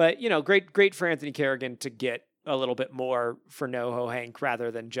 But great for Anthony Kerrigan to get a little bit more for NoHo Hank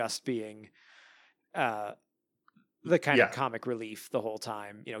rather than just being the kind of comic relief the whole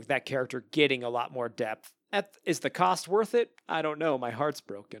time. That character getting a lot more depth. Is the cost worth it? I don't know. My heart's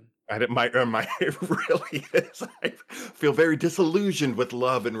broken. It really is. I feel very disillusioned with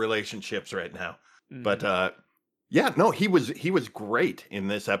love and relationships right now. Mm-hmm. But he was great in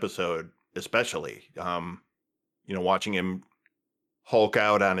this episode, especially. Watching him Hulk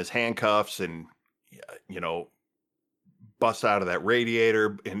out on his handcuffs and bust out of that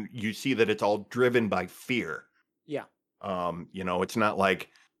radiator, and you see that it's all driven by fear. Yeah. It's not like,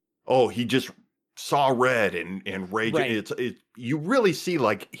 oh, he just saw red and rage. Right. You really see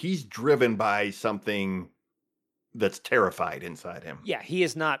like he's driven by something that's terrified inside him. Yeah, he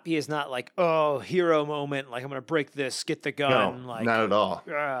is not like, oh, hero moment, like I'm gonna break this, get the gun. No, like not at all.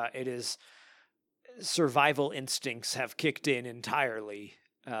 It is survival instincts have kicked in entirely.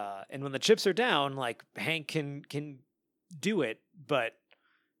 And when the chips are down, like Hank can do it, but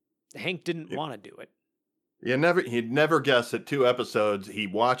Hank didn't want to do it. He'd never guess that 2 episodes he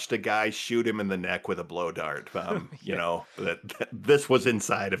watched a guy shoot him in the neck with a blow dart. That this was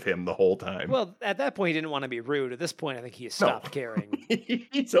inside of him the whole time. Well, at that point he didn't want to be rude. At this point, I think he has stopped caring.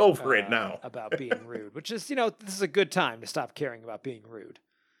 He's over it now about being rude, which is this is a good time to stop caring about being rude.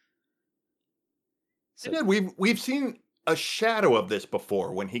 So, we've seen a shadow of this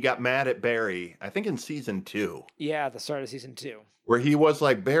before when he got mad at Barry. I think in season 2. Yeah, the start of season 2. Where he was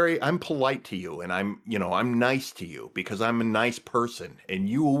like, Barry, I'm polite to you and I'm nice to you because I'm a nice person and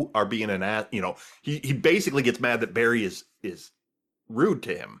you are being an ass. He basically gets mad that Barry is rude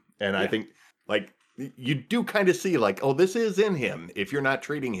to him. And I think like you do kind of see like, oh, this is in him. If you're not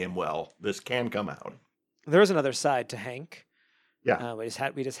treating him well, this can come out. There's another side to Hank. Yeah.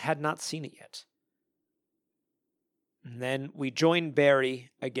 We just had not seen it yet. And then we join Barry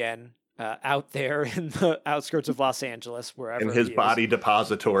again. Out there in the outskirts of Los Angeles, wherever in his body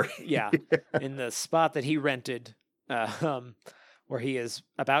depository. Yeah, in the spot that he rented, where he is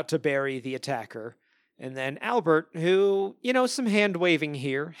about to bury the attacker. And then Albert, who, some hand waving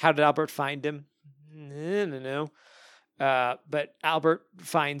here. How did Albert find him? No. But Albert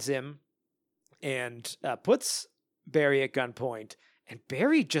finds him and puts Barry at gunpoint, and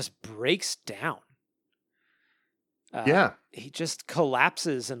Barry just breaks down. He just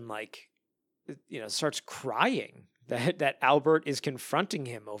collapses and starts crying that Albert is confronting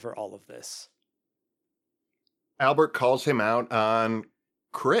him over all of this. Albert calls him out on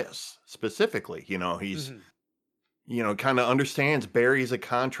Chris specifically. He's, kind of understands Barry's a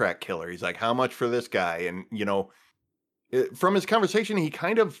contract killer. He's like, how much for this guy? And, from his conversation, he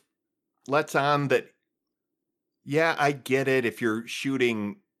kind of lets on that, yeah, I get it if you're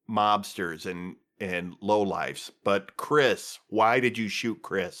shooting mobsters and lowlifes. But Chris, why did you shoot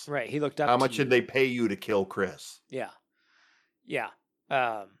Chris? Right. He looked How up to much did you. they pay you to kill Chris? Yeah. Yeah.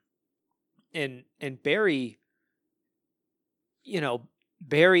 And Barry,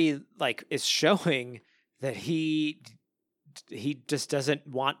 Barry like is showing that he just doesn't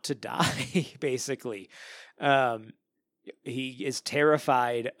want to die, basically. He is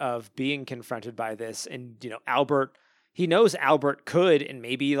terrified of being confronted by this. And, Albert, he knows Albert could, and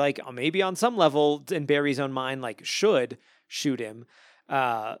maybe on some level in Barry's own mind, like should shoot him.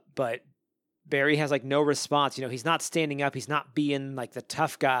 But Barry has like no response. He's not standing up. He's not being like the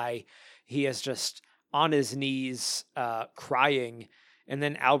tough guy. He is just on his knees, crying. And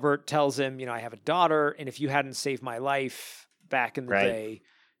then Albert tells him, I have a daughter, and if you hadn't saved my life back in the day,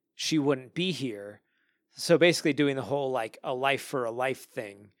 she wouldn't be here. So basically doing the whole like a life for a life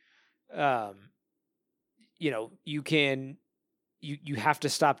thing. You have to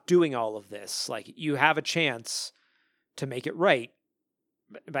stop doing all of this. Like you have a chance to make it right.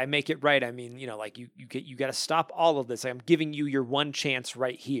 By make it right, I mean, you got to stop all of this. I'm giving you your one chance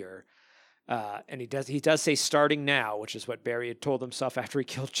right here. And he does say starting now, which is what Barry had told himself after he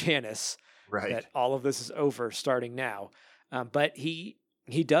killed Janice, Right. that all of this is over starting now. But he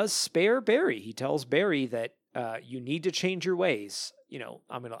does spare Barry. He tells Barry that you need to change your ways.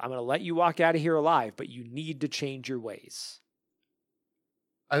 I'm gonna let you walk out of here alive, but you need to change your ways.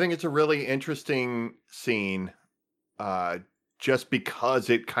 I think it's a really interesting scene, just because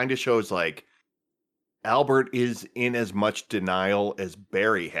it kind of shows like Albert is in as much denial as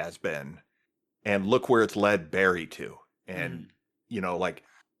Barry has been, and look where it's led Barry to. And like,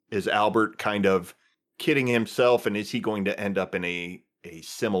 is Albert kind of kidding himself, and is he going to end up in a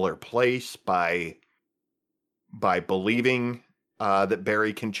similar place by believing that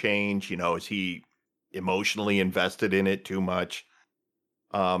Barry can change? Is he emotionally invested in it too much?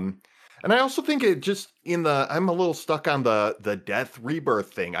 And I also think it just I'm a little stuck on the death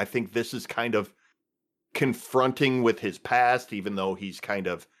rebirth thing. I think this is kind of confronting with his past, even though he's kind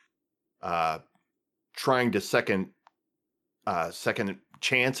of trying to second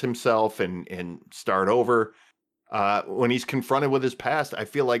chance himself and start over. When he's confronted with his past, I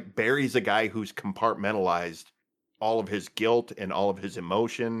feel like Barry's a guy who's compartmentalized all of his guilt and all of his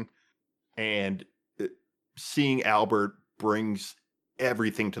emotion, and seeing Albert brings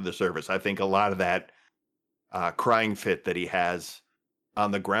everything to the surface. I think a lot of that crying fit that he has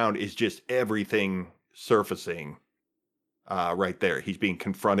on the ground is just everything surfacing right there. He's being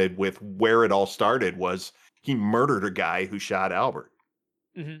confronted with where it all started. Was he murdered a guy who shot Albert?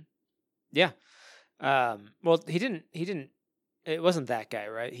 Mm-hmm. Yeah. Well, he didn't. It wasn't that guy,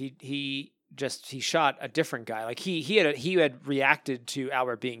 right? He shot a different guy. Like he had reacted to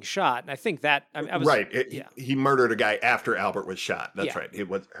Albert being shot, and I think that I was right. Yeah. He murdered a guy after Albert was shot. That's Yeah. right.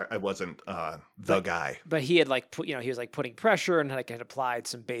 It wasn't the guy. But he had he was like putting pressure and like had applied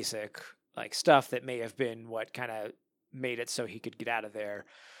some basic like stuff that may have been what kind of made it so he could get out of there.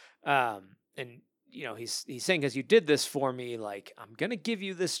 And he's saying, because you did this for me, like I'm gonna give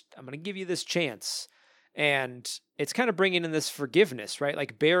you this chance. And it's kind of bringing in this forgiveness, right?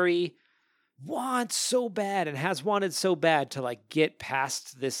 Like Barry wants so bad and has wanted so bad to like get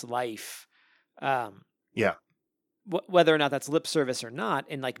past this life. Yeah. Whether or not that's lip service or not.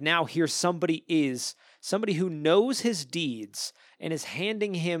 And like now here somebody who knows his deeds and is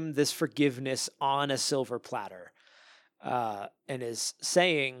handing him this forgiveness on a silver platter. And is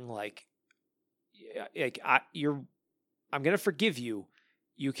saying like I'm going to forgive you.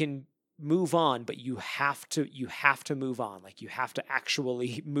 You can move on, but you have to move on. Like you have to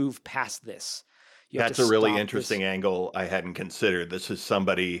actually move past this. That's a really interesting angle I hadn't considered. This is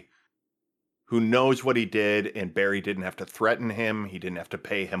somebody who knows what he did, and Barry didn't have to threaten him. He didn't have to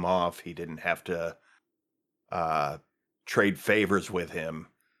pay him off. He didn't have to trade favors with him.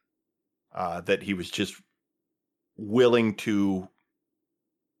 That he was just willing to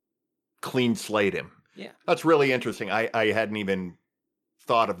clean slate him. Yeah. That's really interesting. I hadn't even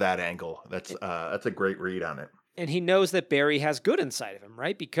thought of that angle. That's a great read on it. And he knows that Barry has good inside of him,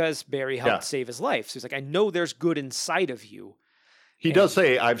 right? Because Barry helped save his life. So he's like, I know there's good inside of you. He does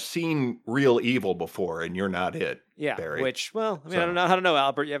say, I've seen real evil before, and you're not it, yeah, Barry. Which, well, I mean, I don't know,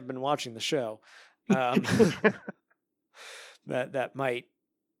 Albert. You haven't been watching the show. That might...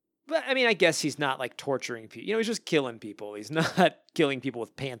 But, I mean, I guess he's not, like, torturing people. He's just killing people. He's not killing people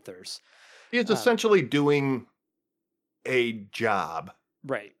with panthers. He's essentially doing a job.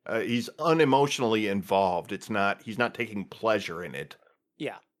 Right. He's unemotionally involved. He's not taking pleasure in it.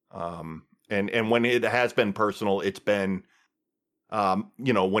 Yeah. And when it has been personal, it's been,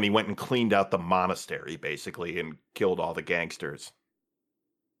 when he went and cleaned out the monastery, basically, and killed all the gangsters.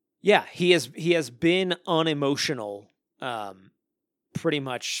 Yeah, he has been unemotional pretty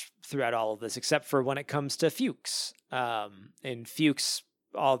much throughout all of this, except for when it comes to Fuchs. And Fuchs,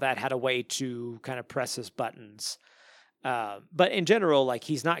 all that had a way to kind of press his buttons. But in general, like,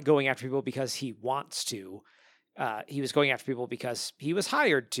 he's not going after people because he wants to. He was going after people because he was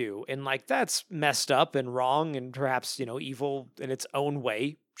hired to. And like, that's messed up and wrong and perhaps, evil in its own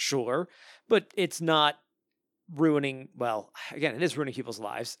way, sure. But it's not ruining, well, again, it is ruining people's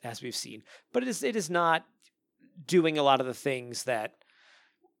lives, as we've seen, but it is not doing a lot of the things that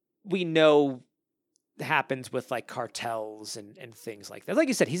we know happens with like cartels and things like that. Like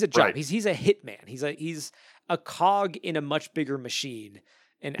you said, he's a job. Right. He's a hitman. He's a cog in a much bigger machine.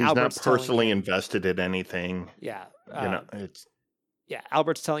 And He's Albert's not telling personally him, invested in anything. yeah, It's yeah.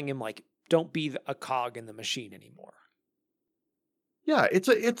 Albert's telling him like, don't be a cog in the machine anymore. yeah,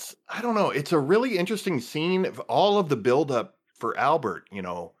 it's I don't know. It's a really interesting scene of all of the buildup for Albert.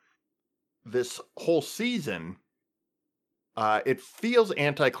 This whole season. It feels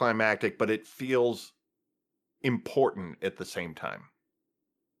anticlimactic, but it feels important at the same time.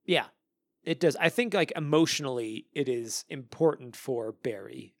 Yeah, it does. I think like emotionally, it is important for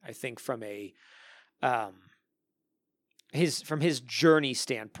Barry. I think from a his journey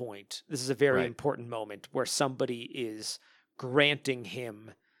standpoint, this is a very Right. important moment where somebody is granting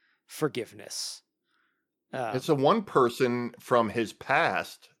him forgiveness. It's the one person from his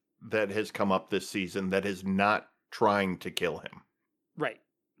past that has come up this season that is not trying to kill him. Right,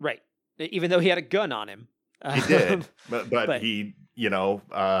 right. Even though he had a gun on him, He did, but but- he,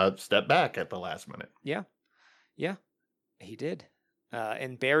 stepped back at the last minute. yeah, he did.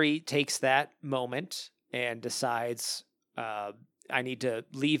 And Barry takes that moment and decides, I need to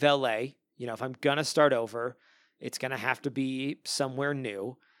leave LA. If I'm gonna start over, it's gonna have to be somewhere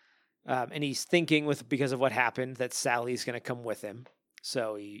new. And he's thinking because of what happened that Sally's gonna come with him.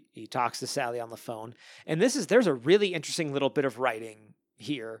 So he talks to Sally on the phone. And there's a really interesting little bit of writing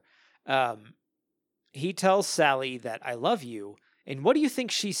here. He tells Sally that I love you. And what do you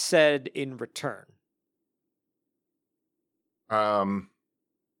think she said in return?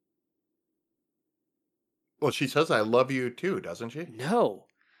 Well, she says I love you too, doesn't she? No.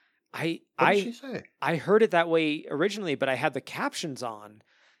 What did she say? I heard it that way originally, but I had the captions on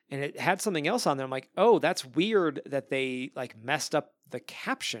and it had something else on there. I'm like, oh, that's weird that they like messed up the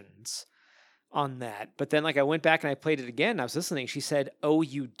captions on that. But then like I went back and I played it again. I was listening. She said, "Oh,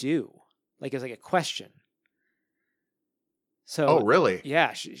 you do." Like it was like a question. So Oh, really?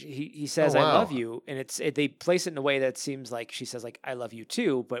 yeah, he says Oh, I love wow. you, and they place it in a way that seems like she says like I love you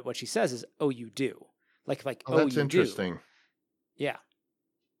too, but what she says is oh you do, like Oh, oh that's you interesting. do, yeah.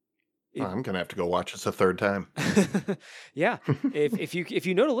 Oh, I'm gonna have to go watch this a third time. Yeah, if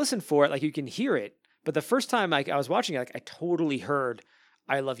you know to listen for it, like you can hear it. But the first time I was watching it, like I totally heard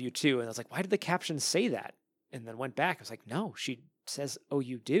 "I love you too," and I was like, why did the caption say that? And then went back. I was like, no, she says "Oh,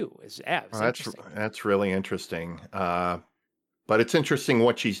 you do." It was Oh, interesting. that's really interesting. But it's interesting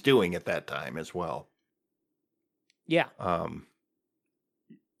what she's doing at that time as well. Yeah,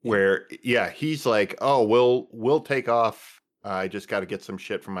 Where he's like, "Oh, we'll take off. I just got to get some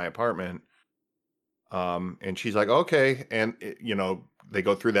shit from my apartment." And she's like, "Okay," and they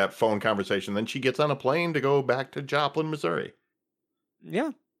go through that phone conversation. Then she gets on a plane to go back to Joplin, Missouri.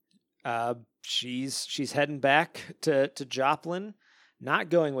 yeah. She's heading back to Joplin, not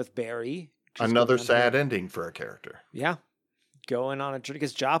going with Barry. She's Another going on her- sad ending for a character. Yeah, going on a journey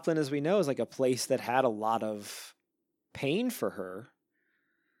because Joplin, as we know, is like a place that had a lot of pain for her.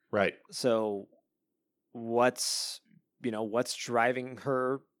 Right. So, what's driving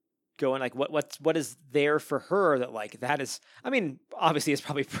her going? Like, what is there for her that like that is? I mean, obviously, it's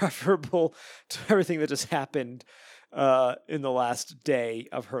probably preferable to everything that just happened in the last day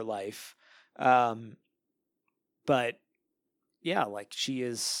of her life. But yeah, like she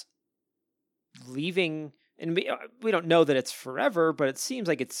is leaving, and we don't know that it's forever, but it seems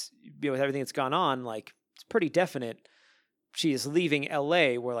like it's with everything that's gone on, like it's pretty definite. She is leaving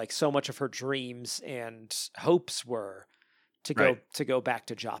LA, where like so much of her dreams and hopes were to go back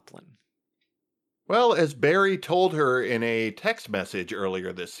to Joplin. Well, as Barry told her in a text message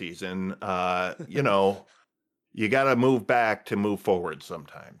earlier this season, you got to move back to move forward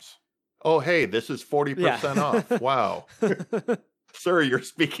sometimes. Oh, hey, this is 40% off. Wow. Sir, you're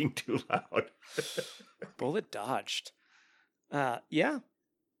speaking too loud. Bullet dodged. Yeah.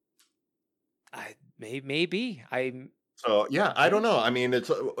 Maybe. So, yeah, I don't know. I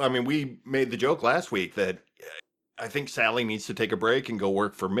mean, we made the joke last week that I think Sally needs to take a break and go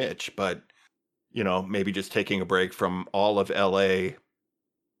work for Mitch, but maybe just taking a break from all of LA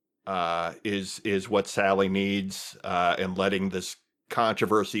is what Sally needs, and letting this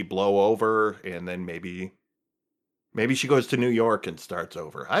controversy blow over, and then maybe she goes to New York and starts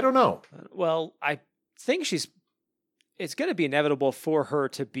over. I don't know. Well, I think it's going to be inevitable for her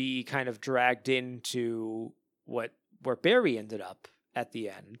to be kind of dragged into where Barry ended up at the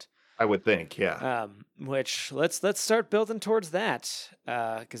end. I would think, yeah. Which let's start building towards that.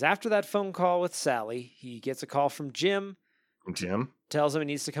 Because after that phone call with Sally, he gets a call from Jim. Jim tells him he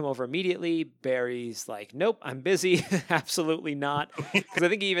needs to come over immediately. Barry's like, "Nope, I'm busy." Absolutely not. Because I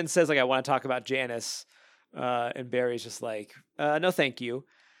think he even says like, "I want to talk about Janice," and Barry's just like, "No, thank you."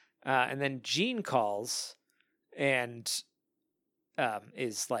 And then Gene calls and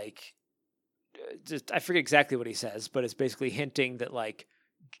is like, I forget exactly what he says, but it's basically hinting that like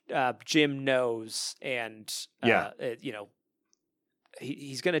Jim knows, and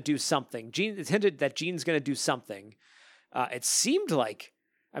he's going to do something. It's hinted that Gene's going to do something. It seemed like,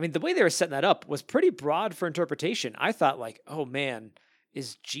 I mean, the way they were setting that up was pretty broad for interpretation. I thought like, oh man,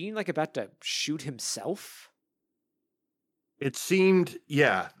 is Gene like about to shoot himself? It seemed,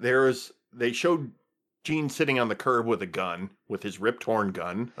 yeah. They showed Gene sitting on the curb with a gun, with his rip-torn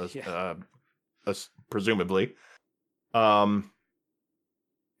gun, presumably. And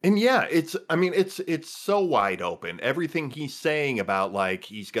yeah, it's so wide open. Everything he's saying about like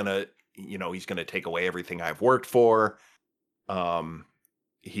he's gonna take away everything I've worked for.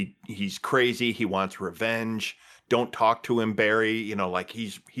 He's crazy. He wants revenge. Don't talk to him, Barry. Like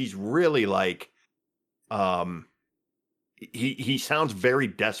he's really like, he sounds very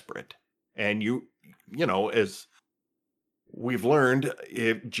desperate. And as we've learned,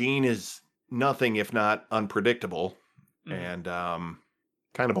 if Gene is nothing if not unpredictable, and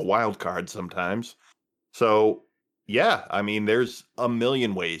kind of a wild card sometimes. So yeah, I mean, there's a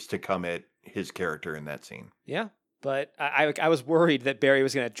million ways to come at his character in that scene. Yeah. But I was worried that Barry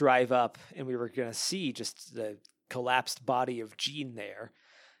was going to drive up and we were going to see just the collapsed body of Gene there.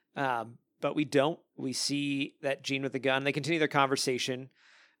 But we don't. We see that Gene with the gun. They continue their conversation.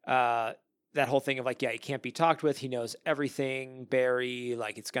 That whole thing of like, yeah, he can't be talked with. He knows everything. Barry,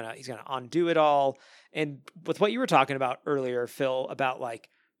 like he's gonna undo it all. And with what you were talking about earlier, Phil, about like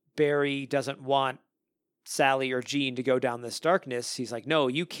Barry doesn't want Sally or Gene to go down this darkness. He's like, no,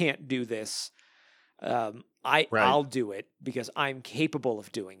 you can't do this. I'll do it because I'm capable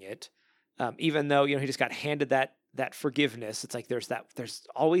of doing it. Even though, he just got handed that forgiveness. It's like, there's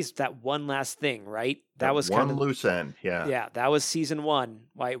always that one last thing, right? That was one kind of loose end. Yeah. Yeah. That was season 1.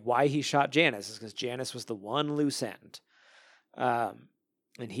 Why he shot Janice is because Janice was the one loose end.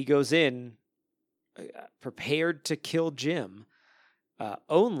 And he goes in prepared to kill Jim,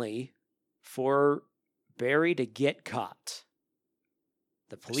 only for Barry to get caught.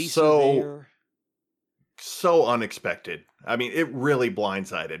 The police are there. So unexpected. I mean, it really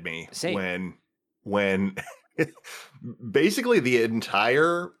blindsided me. Same. when basically the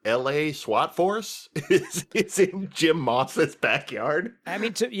entire LA SWAT force is in Jim Moss's backyard. I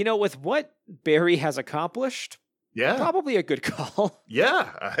mean, with what Barry has accomplished, yeah, probably a good call. Yeah,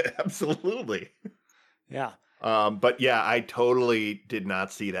 absolutely. Yeah. But yeah, I totally did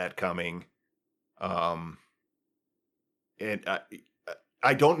not see that coming. And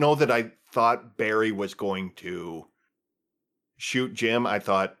I don't know that I thought Barry was going to shoot Jim. I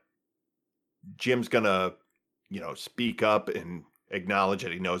thought Jim's gonna, speak up and acknowledge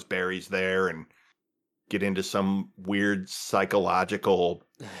that he knows Barry's there and get into some weird psychological,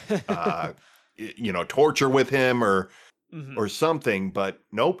 torture with him or something. But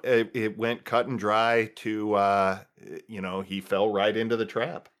nope, it went cut and dry to, he fell right into the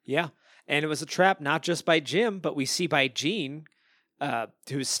trap. Yeah. And it was a trap not just by Jim, but we see by Gene,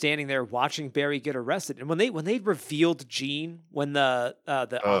 who's standing there watching Barry get arrested. And when they revealed Gene, when the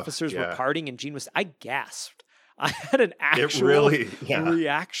officers were parting and Gene was, I gasped. I had an actual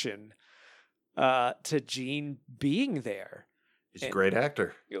reaction to Gene being there. He's a great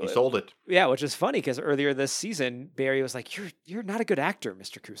actor. He sold it. Yeah, which is funny because earlier this season, Barry was like, "You're not a good actor,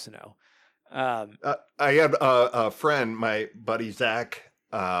 Mr. Cousineau." I had a friend, my buddy Zach.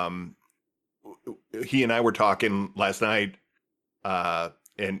 He and I were talking last night.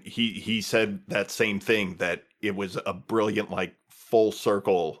 And he said that same thing, that it was a brilliant, like, full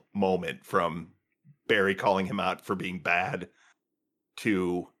circle moment from Barry calling him out for being bad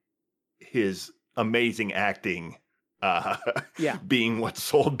to his amazing acting, being what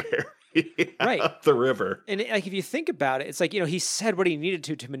sold Barry up the river. And like, if you think about it, it's like, he said what he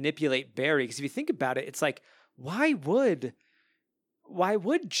needed to manipulate Barry. Because if you think about it, it's like, why would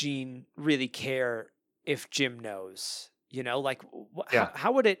Gene really care if Jim knows?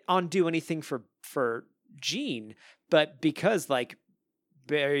 How would it undo anything for Gene? But because like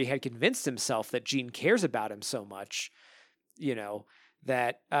Barry had convinced himself that Gene cares about him so much,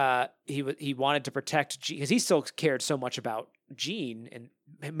 that he wanted to protect Gene because he still cared so much about Gene and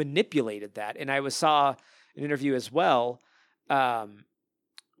manipulated that. And I saw an interview as well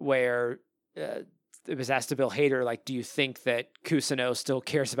where it was asked to Bill Hader, like, do you think that Cousineau still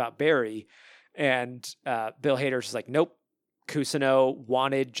cares about Barry? And Bill Hader's just like, nope. Cousineau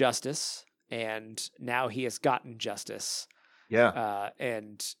wanted justice, and now he has gotten justice. Yeah.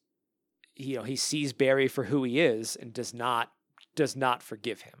 And he sees Barry for who he is and does not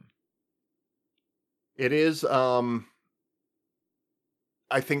forgive him. It is I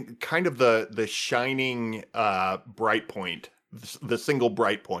think kind of the shining bright point, the single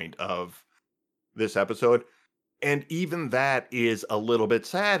bright point of this episode. And even that is a little bit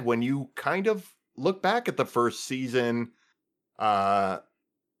sad when you kind of look back at the first season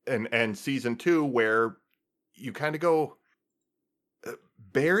and season 2, where you kind of go,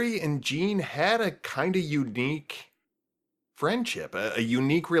 Barry and Gene had a kind of unique friendship, a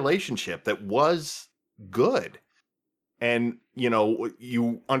unique relationship that was good. And,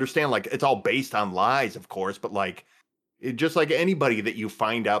 you understand, like, it's all based on lies, of course, but like, just like anybody that you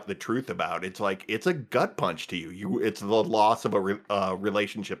find out the truth about, it's like, it's a gut punch to you. It's the loss of a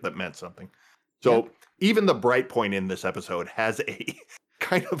relationship that meant something. So even the bright point in this episode has a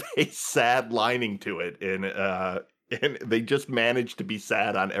kind of a sad lining to it. And they just managed to be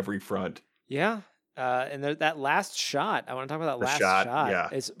sad on every front. Yeah. And that last shot, I want to talk about that last shot. Yeah.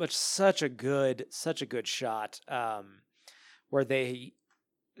 It's such a good shot. Where they're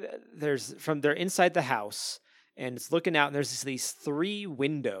inside the house and it's looking out and there's these 3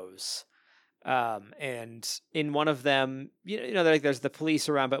 windows. And in one of them, there's the police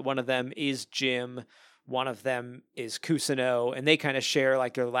around, but one of them is Jim. One of them is Cousineau, and they kind of share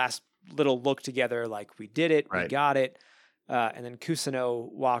like their last little look together. Like, we did it, we got it. And then Cousineau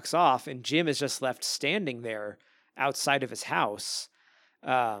walks off and Jim is just left standing there outside of his house.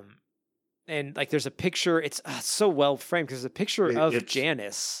 And like, there's a picture, it's so well framed because there's a picture of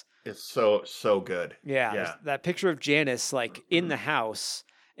Janice. It's so good. Yeah. That picture of Janice, like, in the house,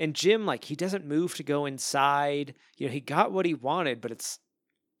 and Jim, like, he doesn't move to go inside. He got what he wanted, but it's,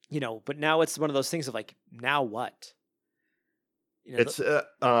 but now it's one of those things of like, now what? It's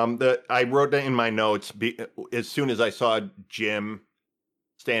I wrote that in my notes as soon as I saw Jim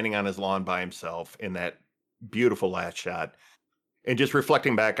standing on his lawn by himself in that beautiful last shot. And just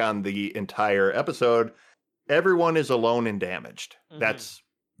reflecting back on the entire episode, everyone is alone and damaged. Mm-hmm.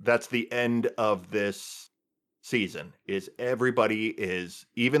 That's the end of this season. Is everybody is,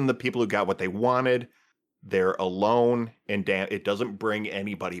 even the people who got what they wanted, they're alone and it doesn't bring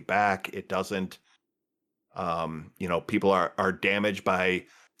anybody back. It doesn't, people are damaged by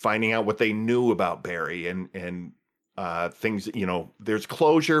finding out what they knew about Barry and things. There's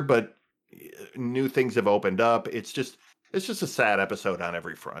closure, but new things have opened up. It's just a sad episode on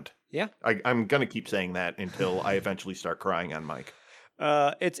every front. Yeah. I'm going to keep saying that until I eventually start crying on Mike.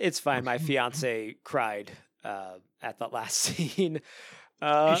 It's fine. My fiance cried at that last scene.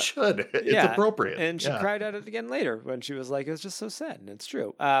 You should. It's appropriate. And she cried at it again later when she was like, it was just so sad. And it's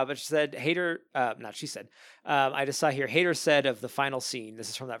true. But she said, Hader, I just saw here, Hader said of the final scene, this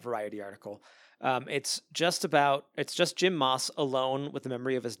is from that Variety article, it's just Jim Moss alone with the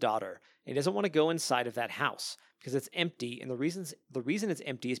memory of his daughter. He doesn't want to go inside of that house because it's empty, and the reason it's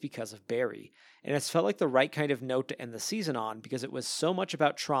empty is because of Barry. And it's felt like the right kind of note to end the season on because it was so much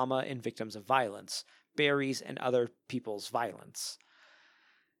about trauma and victims of violence, Barry's and other people's violence.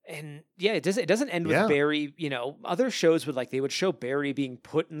 And yeah, it doesn't end with Barry. Other shows would show Barry being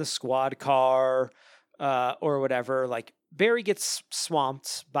put in the squad car or whatever. Like, Barry gets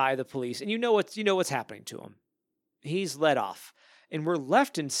swamped by the police, and what's happening to him. He's let off, and we're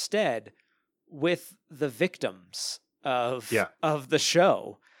left instead with the victims of the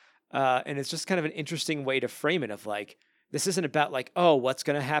show. And it's just kind of an interesting way to frame it of like, this isn't about like, oh, what's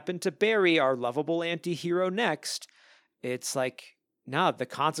going to happen to Barry, our lovable anti-hero next. It's like, no, the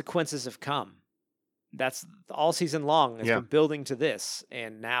consequences have come. That's all season long. It's been building to this.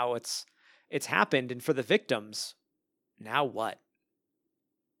 And now it's happened. And for the victims, now what?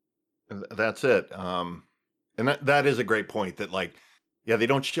 That's it. And that is a great point that like, they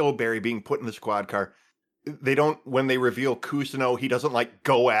don't show Barry being put in the squad car. They don't, when they reveal Cousineau, he doesn't like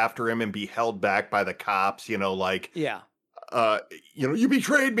go after him and be held back by the cops, you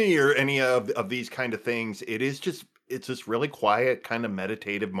betrayed me or any of these kind of things. It's this really quiet kind of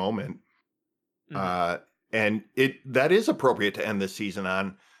meditative moment. Mm-hmm. And that is appropriate to end this season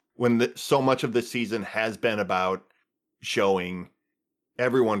on when so much of this season has been about showing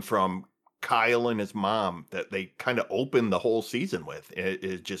everyone from Kyle and his mom that they kind of opened the whole season with. It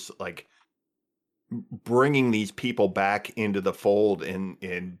is just like bringing these people back into the fold,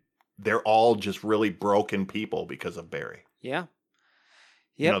 and they're all just really broken people because of Barry. Yeah.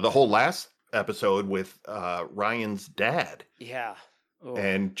 You know, Yep. the whole last episode with Ryan's dad, Yeah. Oh,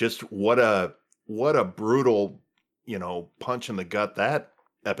 and just what a brutal, punch in the gut that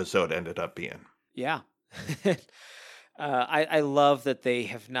episode ended up being. yeah. I love that they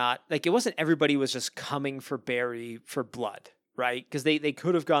have not, like, it wasn't everybody was just coming for Barry for blood, right? Because they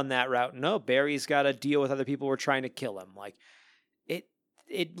could have gone that route. No, Barry's got to deal with other people who are trying to kill him. Like, it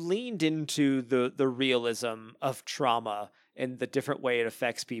it leaned into the realism of trauma and the different way it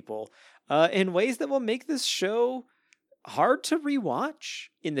affects people in ways that will make this show hard to rewatch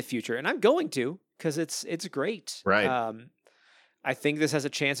in the future. And I'm going to, because it's great. Right. I think this has a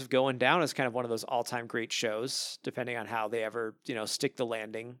chance of going down as kind of one of those all-time great shows, depending on how they ever, stick the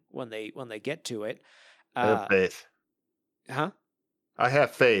landing when they get to it. I have faith. Huh? I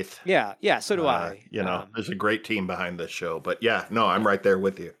have faith. Yeah, so do I. There's a great team behind this show, but yeah, no, I'm right there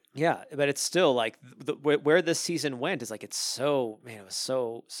with you. Yeah, but it's still like where this season went is like it was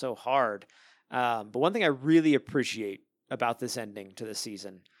so hard. But one thing I really appreciate about this ending to the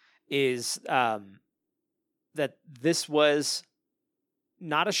season is that this was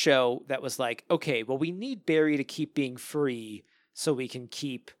not a show that was like, okay, well, we need Barry to keep being free so we can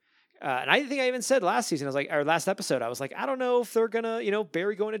keep. And I think I even said last season, our last episode, I was like, I don't know if they're gonna,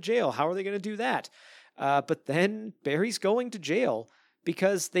 Barry going to jail. How are they gonna do that? But then Barry's going to jail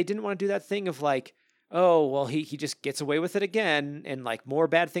because they didn't want to do that thing of like, oh, well, he just gets away with it again, and like more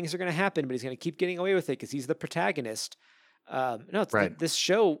bad things are gonna happen, but he's gonna keep getting away with it because he's the protagonist. No, Right. this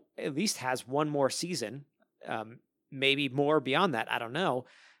show at least has one more season. Maybe more beyond that. I don't know.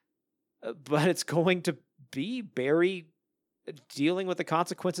 But it's going to be Barry dealing with the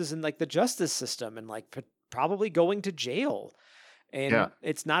consequences in like the justice system and like probably going to jail. And Yeah.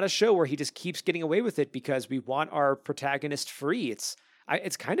 it's not a show where he just keeps getting away with it because we want our protagonist free. It's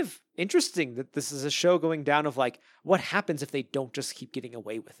kind of interesting that this is a show going down of like, what happens if they don't just keep getting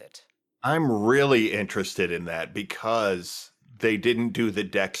away with it? I'm really interested in that because they didn't do the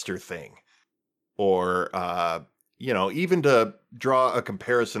Dexter thing, or even to draw a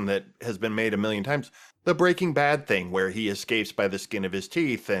comparison that has been made a million times, the Breaking Bad thing where he escapes by the skin of his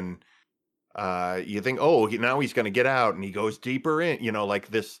teeth, and you think, oh, now he's going to get out, and he goes deeper in, like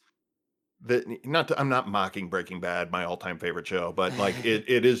this. I'm not mocking Breaking Bad, my all-time favorite show, but like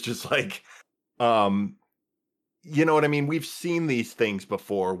it is just like, you know what I mean? We've seen these things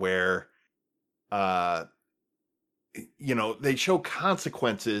before where, they show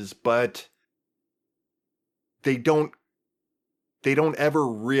consequences, but they don't ever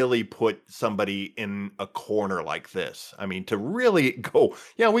really put somebody in a corner like this. I mean, to really go,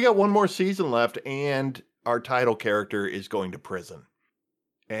 yeah, we got one more season left and our title character is going to prison.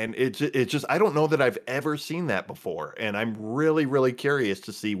 And it's just, I don't know that I've ever seen that before. And I'm really, really curious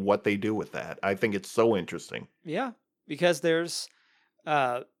to see what they do with that. I think it's so interesting. Yeah, because there's,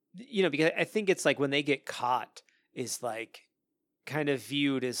 because I think it's like when they get caught is like kind of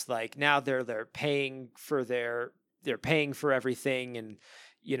viewed as like now they're paying for they're paying for everything, and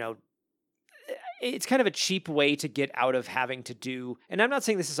it's kind of a cheap way to get out of having to do. And I'm not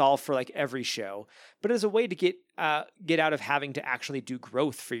saying this is all for like every show, but as a way to get out of having to actually do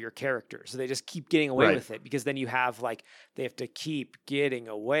growth for your character. So they just keep getting away Right. with it because then you have like they have to keep getting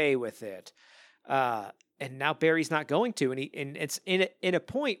away with it. And now Barry's not going to, and it's in a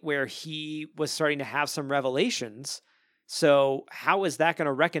point where he was starting to have some revelations. So how is that going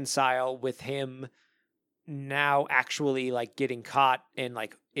to reconcile with him now actually like getting caught, and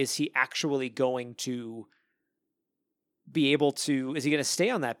like is he actually going to be able to, is he going to stay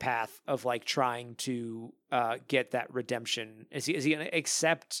on that path of like trying to get that redemption? Is he going to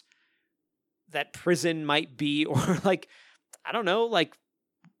accept that prison might be, or like I don't know, like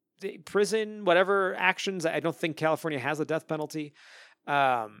the prison, whatever actions. I don't think California has a death penalty.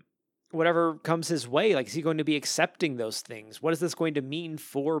 Whatever comes his way, like is he going to be accepting those things? What is this going to mean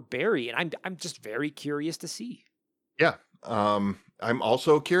for Barry? And I'm just very curious to see. Yeah. I'm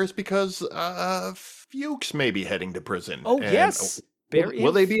also curious because Fuchs may be heading to prison. Oh, and yes.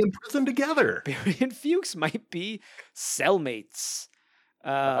 Will they be in prison together? Barry and Fuchs might be cellmates.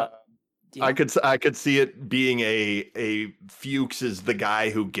 Yeah. I could see it being a Fuchs is the guy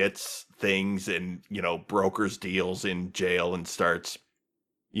who gets things and brokers deals in jail and starts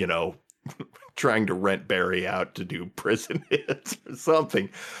trying to rent Barry out to do prison hits or something.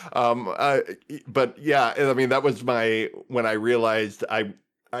 But yeah, I mean that was when I realized I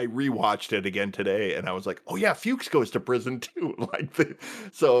rewatched it again today, and I was like, oh yeah, Fuchs goes to prison too.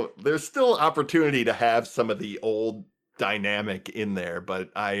 So there's still opportunity to have some of the old dynamic in there,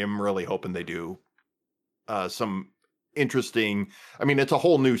 but I am really hoping they do some interesting. I mean, it's a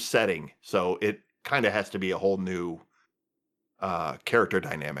whole new setting, so it kind of has to be a whole new character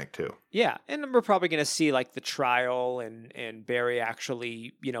dynamic too. Yeah, and we're probably going to see like the trial and Barry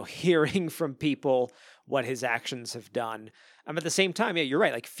actually, hearing from people what his actions have done. At the same time, yeah, you're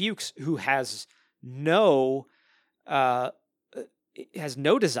right. Like Fuchs, who no uh, has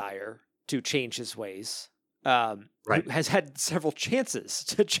no desire to change his ways, who Right. has had several chances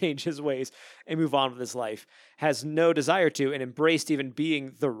to change his ways and move on with his life, has no desire to, and embraced even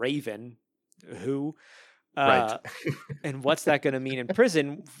being the Raven, who. Right. And what's that going to mean in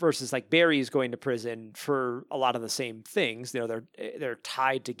prison versus like Barry's going to prison for a lot of the same things. They're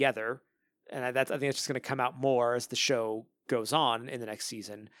tied together, and I think it's just going to come out more as the show goes on in the next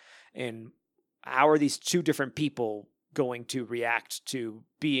season. And how are these two different people going to react to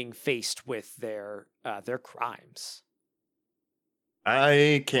being faced with their crimes?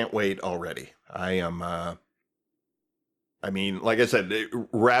 I can't wait already. I am. I mean, like I said, it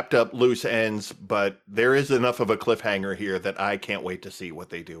wrapped up loose ends, but there is enough of a cliffhanger here that I can't wait to see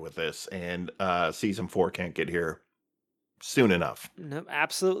what they do with this. And season 4 can't get here soon enough. No,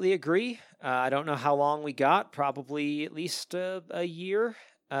 absolutely agree. I don't know how long we got. Probably at least a year.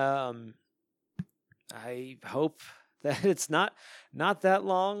 I hope that it's not that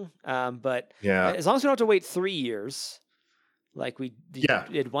long. But Yeah. as long as we don't have to wait 3 years, like we Yeah.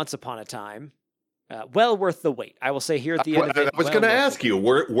 did once upon a time, well worth the wait. I will say here at the end of it. I was going to ask you,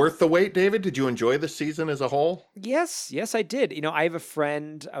 worth the wait, David? Did you enjoy the season as a whole? Yes, I did. I have a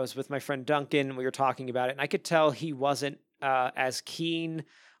friend. I was with my friend Duncan. We were talking about it, and I could tell he wasn't as keen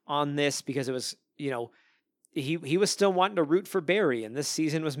on this because it was, he was still wanting to root for Barry, and this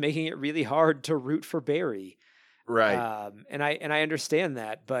season was making it really hard to root for Barry. Right. And I understand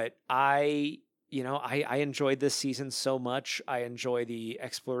that, but I enjoyed this season so much. I enjoy the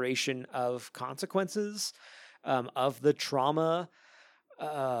exploration of consequences, of the trauma,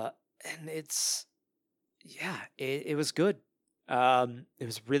 and it was good. It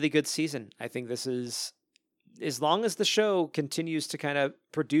was a really good season. I think this is, as long as the show continues to kind of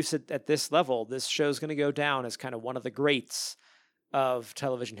produce it at this level, this show's going to go down as kind of one of the greats of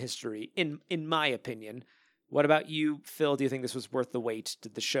television history, in my opinion. What about you, Phil? Do you think this was worth the wait?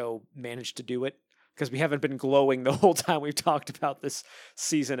 Did the show manage to do it? Because we haven't been glowing the whole time we've talked about this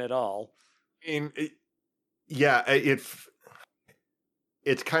season at all. It's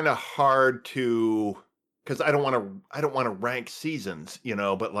kind of hard to, because I don't want to rank seasons,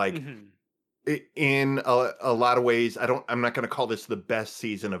 but like in a lot of ways, I'm not going to call this the best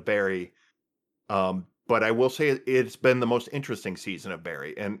season of Barry. But I will say it's been the most interesting season of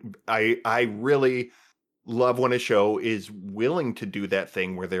Barry, and I really love when a show is willing to do that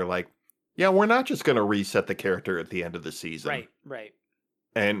thing where they're like, yeah, we're not just going to reset the character at the end of the season. Right.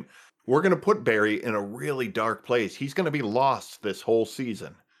 And we're going to put Barry in a really dark place. He's going to be lost this whole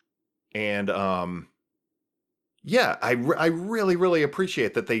season. And yeah, I really, really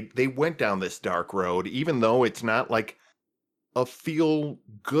appreciate that they went down this dark road, even though it's not like a feel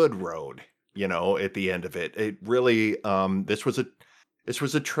good road, at the end of it. It really, this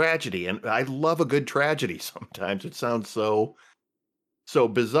was a tragedy, and I love a good tragedy sometimes. It sounds so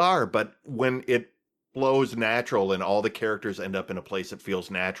bizarre, but when it flows natural and all the characters end up in a place that feels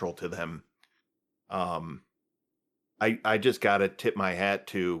natural to them, I just got to tip my hat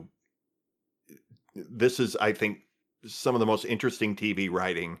to, this is, I think, some of the most interesting TV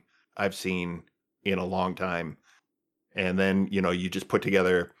writing I've seen in a long time. And then, you just put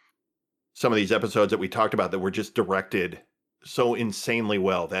together some of these episodes that we talked about that were just directed so insanely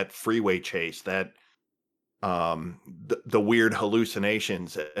well. That freeway chase, that the weird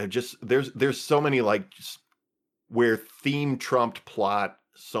hallucinations, just there's so many, like, just where theme trumped plot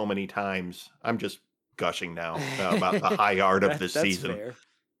so many times. I'm just gushing now about the high art of this season.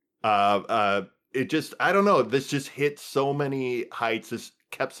 Fair. It just, I don't know, this just hit so many heights. This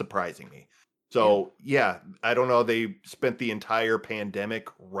kept surprising me. So yeah, I don't know, they spent the entire pandemic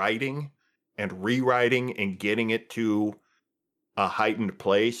writing and rewriting and getting it to a heightened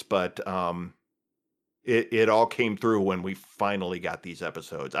place, but it all came through when we finally got these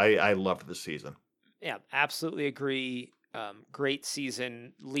episodes. I loved this season. Yeah, absolutely agree. Great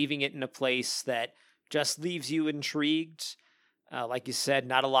season, leaving it in a place that just leaves you intrigued. Like you said,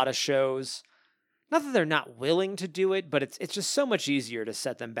 not a lot of shows. Not that they're not willing to do it, but it's just so much easier to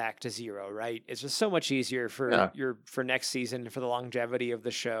set them back to zero, right? It's just so much easier for next season, for the longevity of the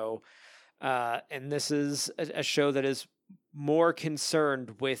show. And this is a show that is more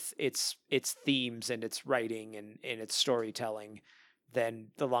concerned with its themes and its writing and its storytelling than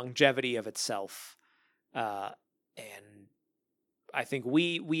the longevity of itself. And I think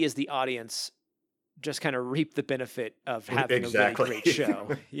we as the audience just kind of reap the benefit of having Exactly. a really great show.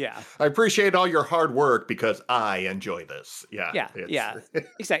 Yeah. I appreciate all your hard work because I enjoy this. Yeah. Yeah. Yeah.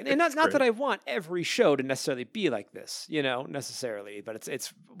 Exactly. And not that I want every show to necessarily be like this, necessarily, but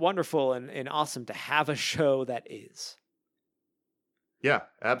it's wonderful and awesome to have a show that is. Yeah,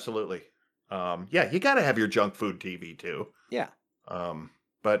 absolutely. Yeah, you got to have your junk food TV too. Yeah.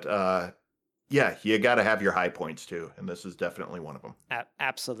 But yeah, you got to have your high points too, and this is definitely one of them.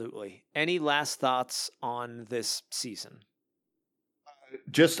 Absolutely. Any last thoughts on this season?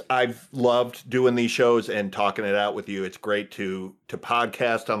 Just I've loved doing these shows and talking it out with you. It's great to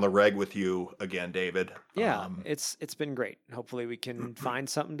podcast on the reg with you again, David. Yeah, it's been great. Hopefully we can find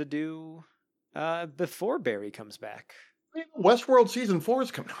something to do before Barry comes back. Westworld season 4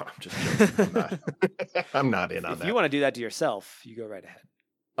 is coming. No, I'm just joking. I'm not in on that. If you want to do that to yourself, you go right ahead.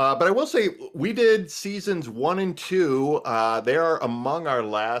 But I will say we did seasons 1 and 2. They are among our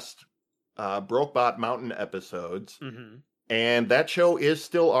last Brokebot Mountain episodes. Mm-hmm. And that show is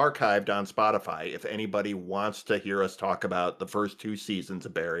still archived on Spotify. If anybody wants to hear us talk about the first 2 seasons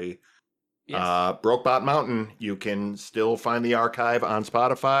of Barry, yes. Brokebot Mountain, you can still find the archive on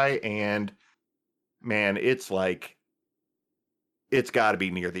Spotify. And man, it's got to be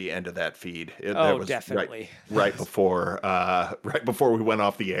near the end of that feed. That was definitely right before we went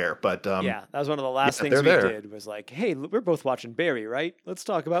off the air. But yeah, that was one of the last things we did. Was like, hey, we're both watching Barry, right? Let's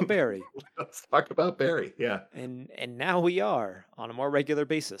talk about Barry. Let's talk about Barry. Yeah, and now we are on a more regular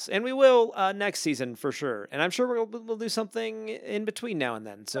basis, and we will next season for sure. And I'm sure we'll do something in between now and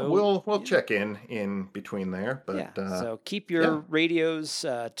then. So we'll check in between there. But yeah, so keep your radios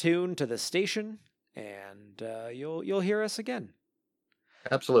tuned to the station, and you'll hear us again.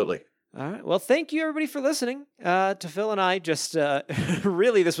 Absolutely. All right. Well, thank you everybody for listening to Phil and I. Just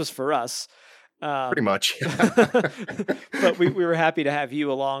really, this was for us. Pretty much. But we were happy to have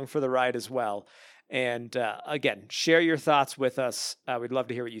you along for the ride as well. And again, share your thoughts with us. We'd love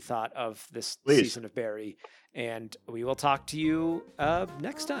to hear what you thought of this season of Barry. And we will talk to you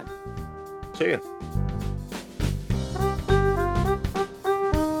next time. See ya.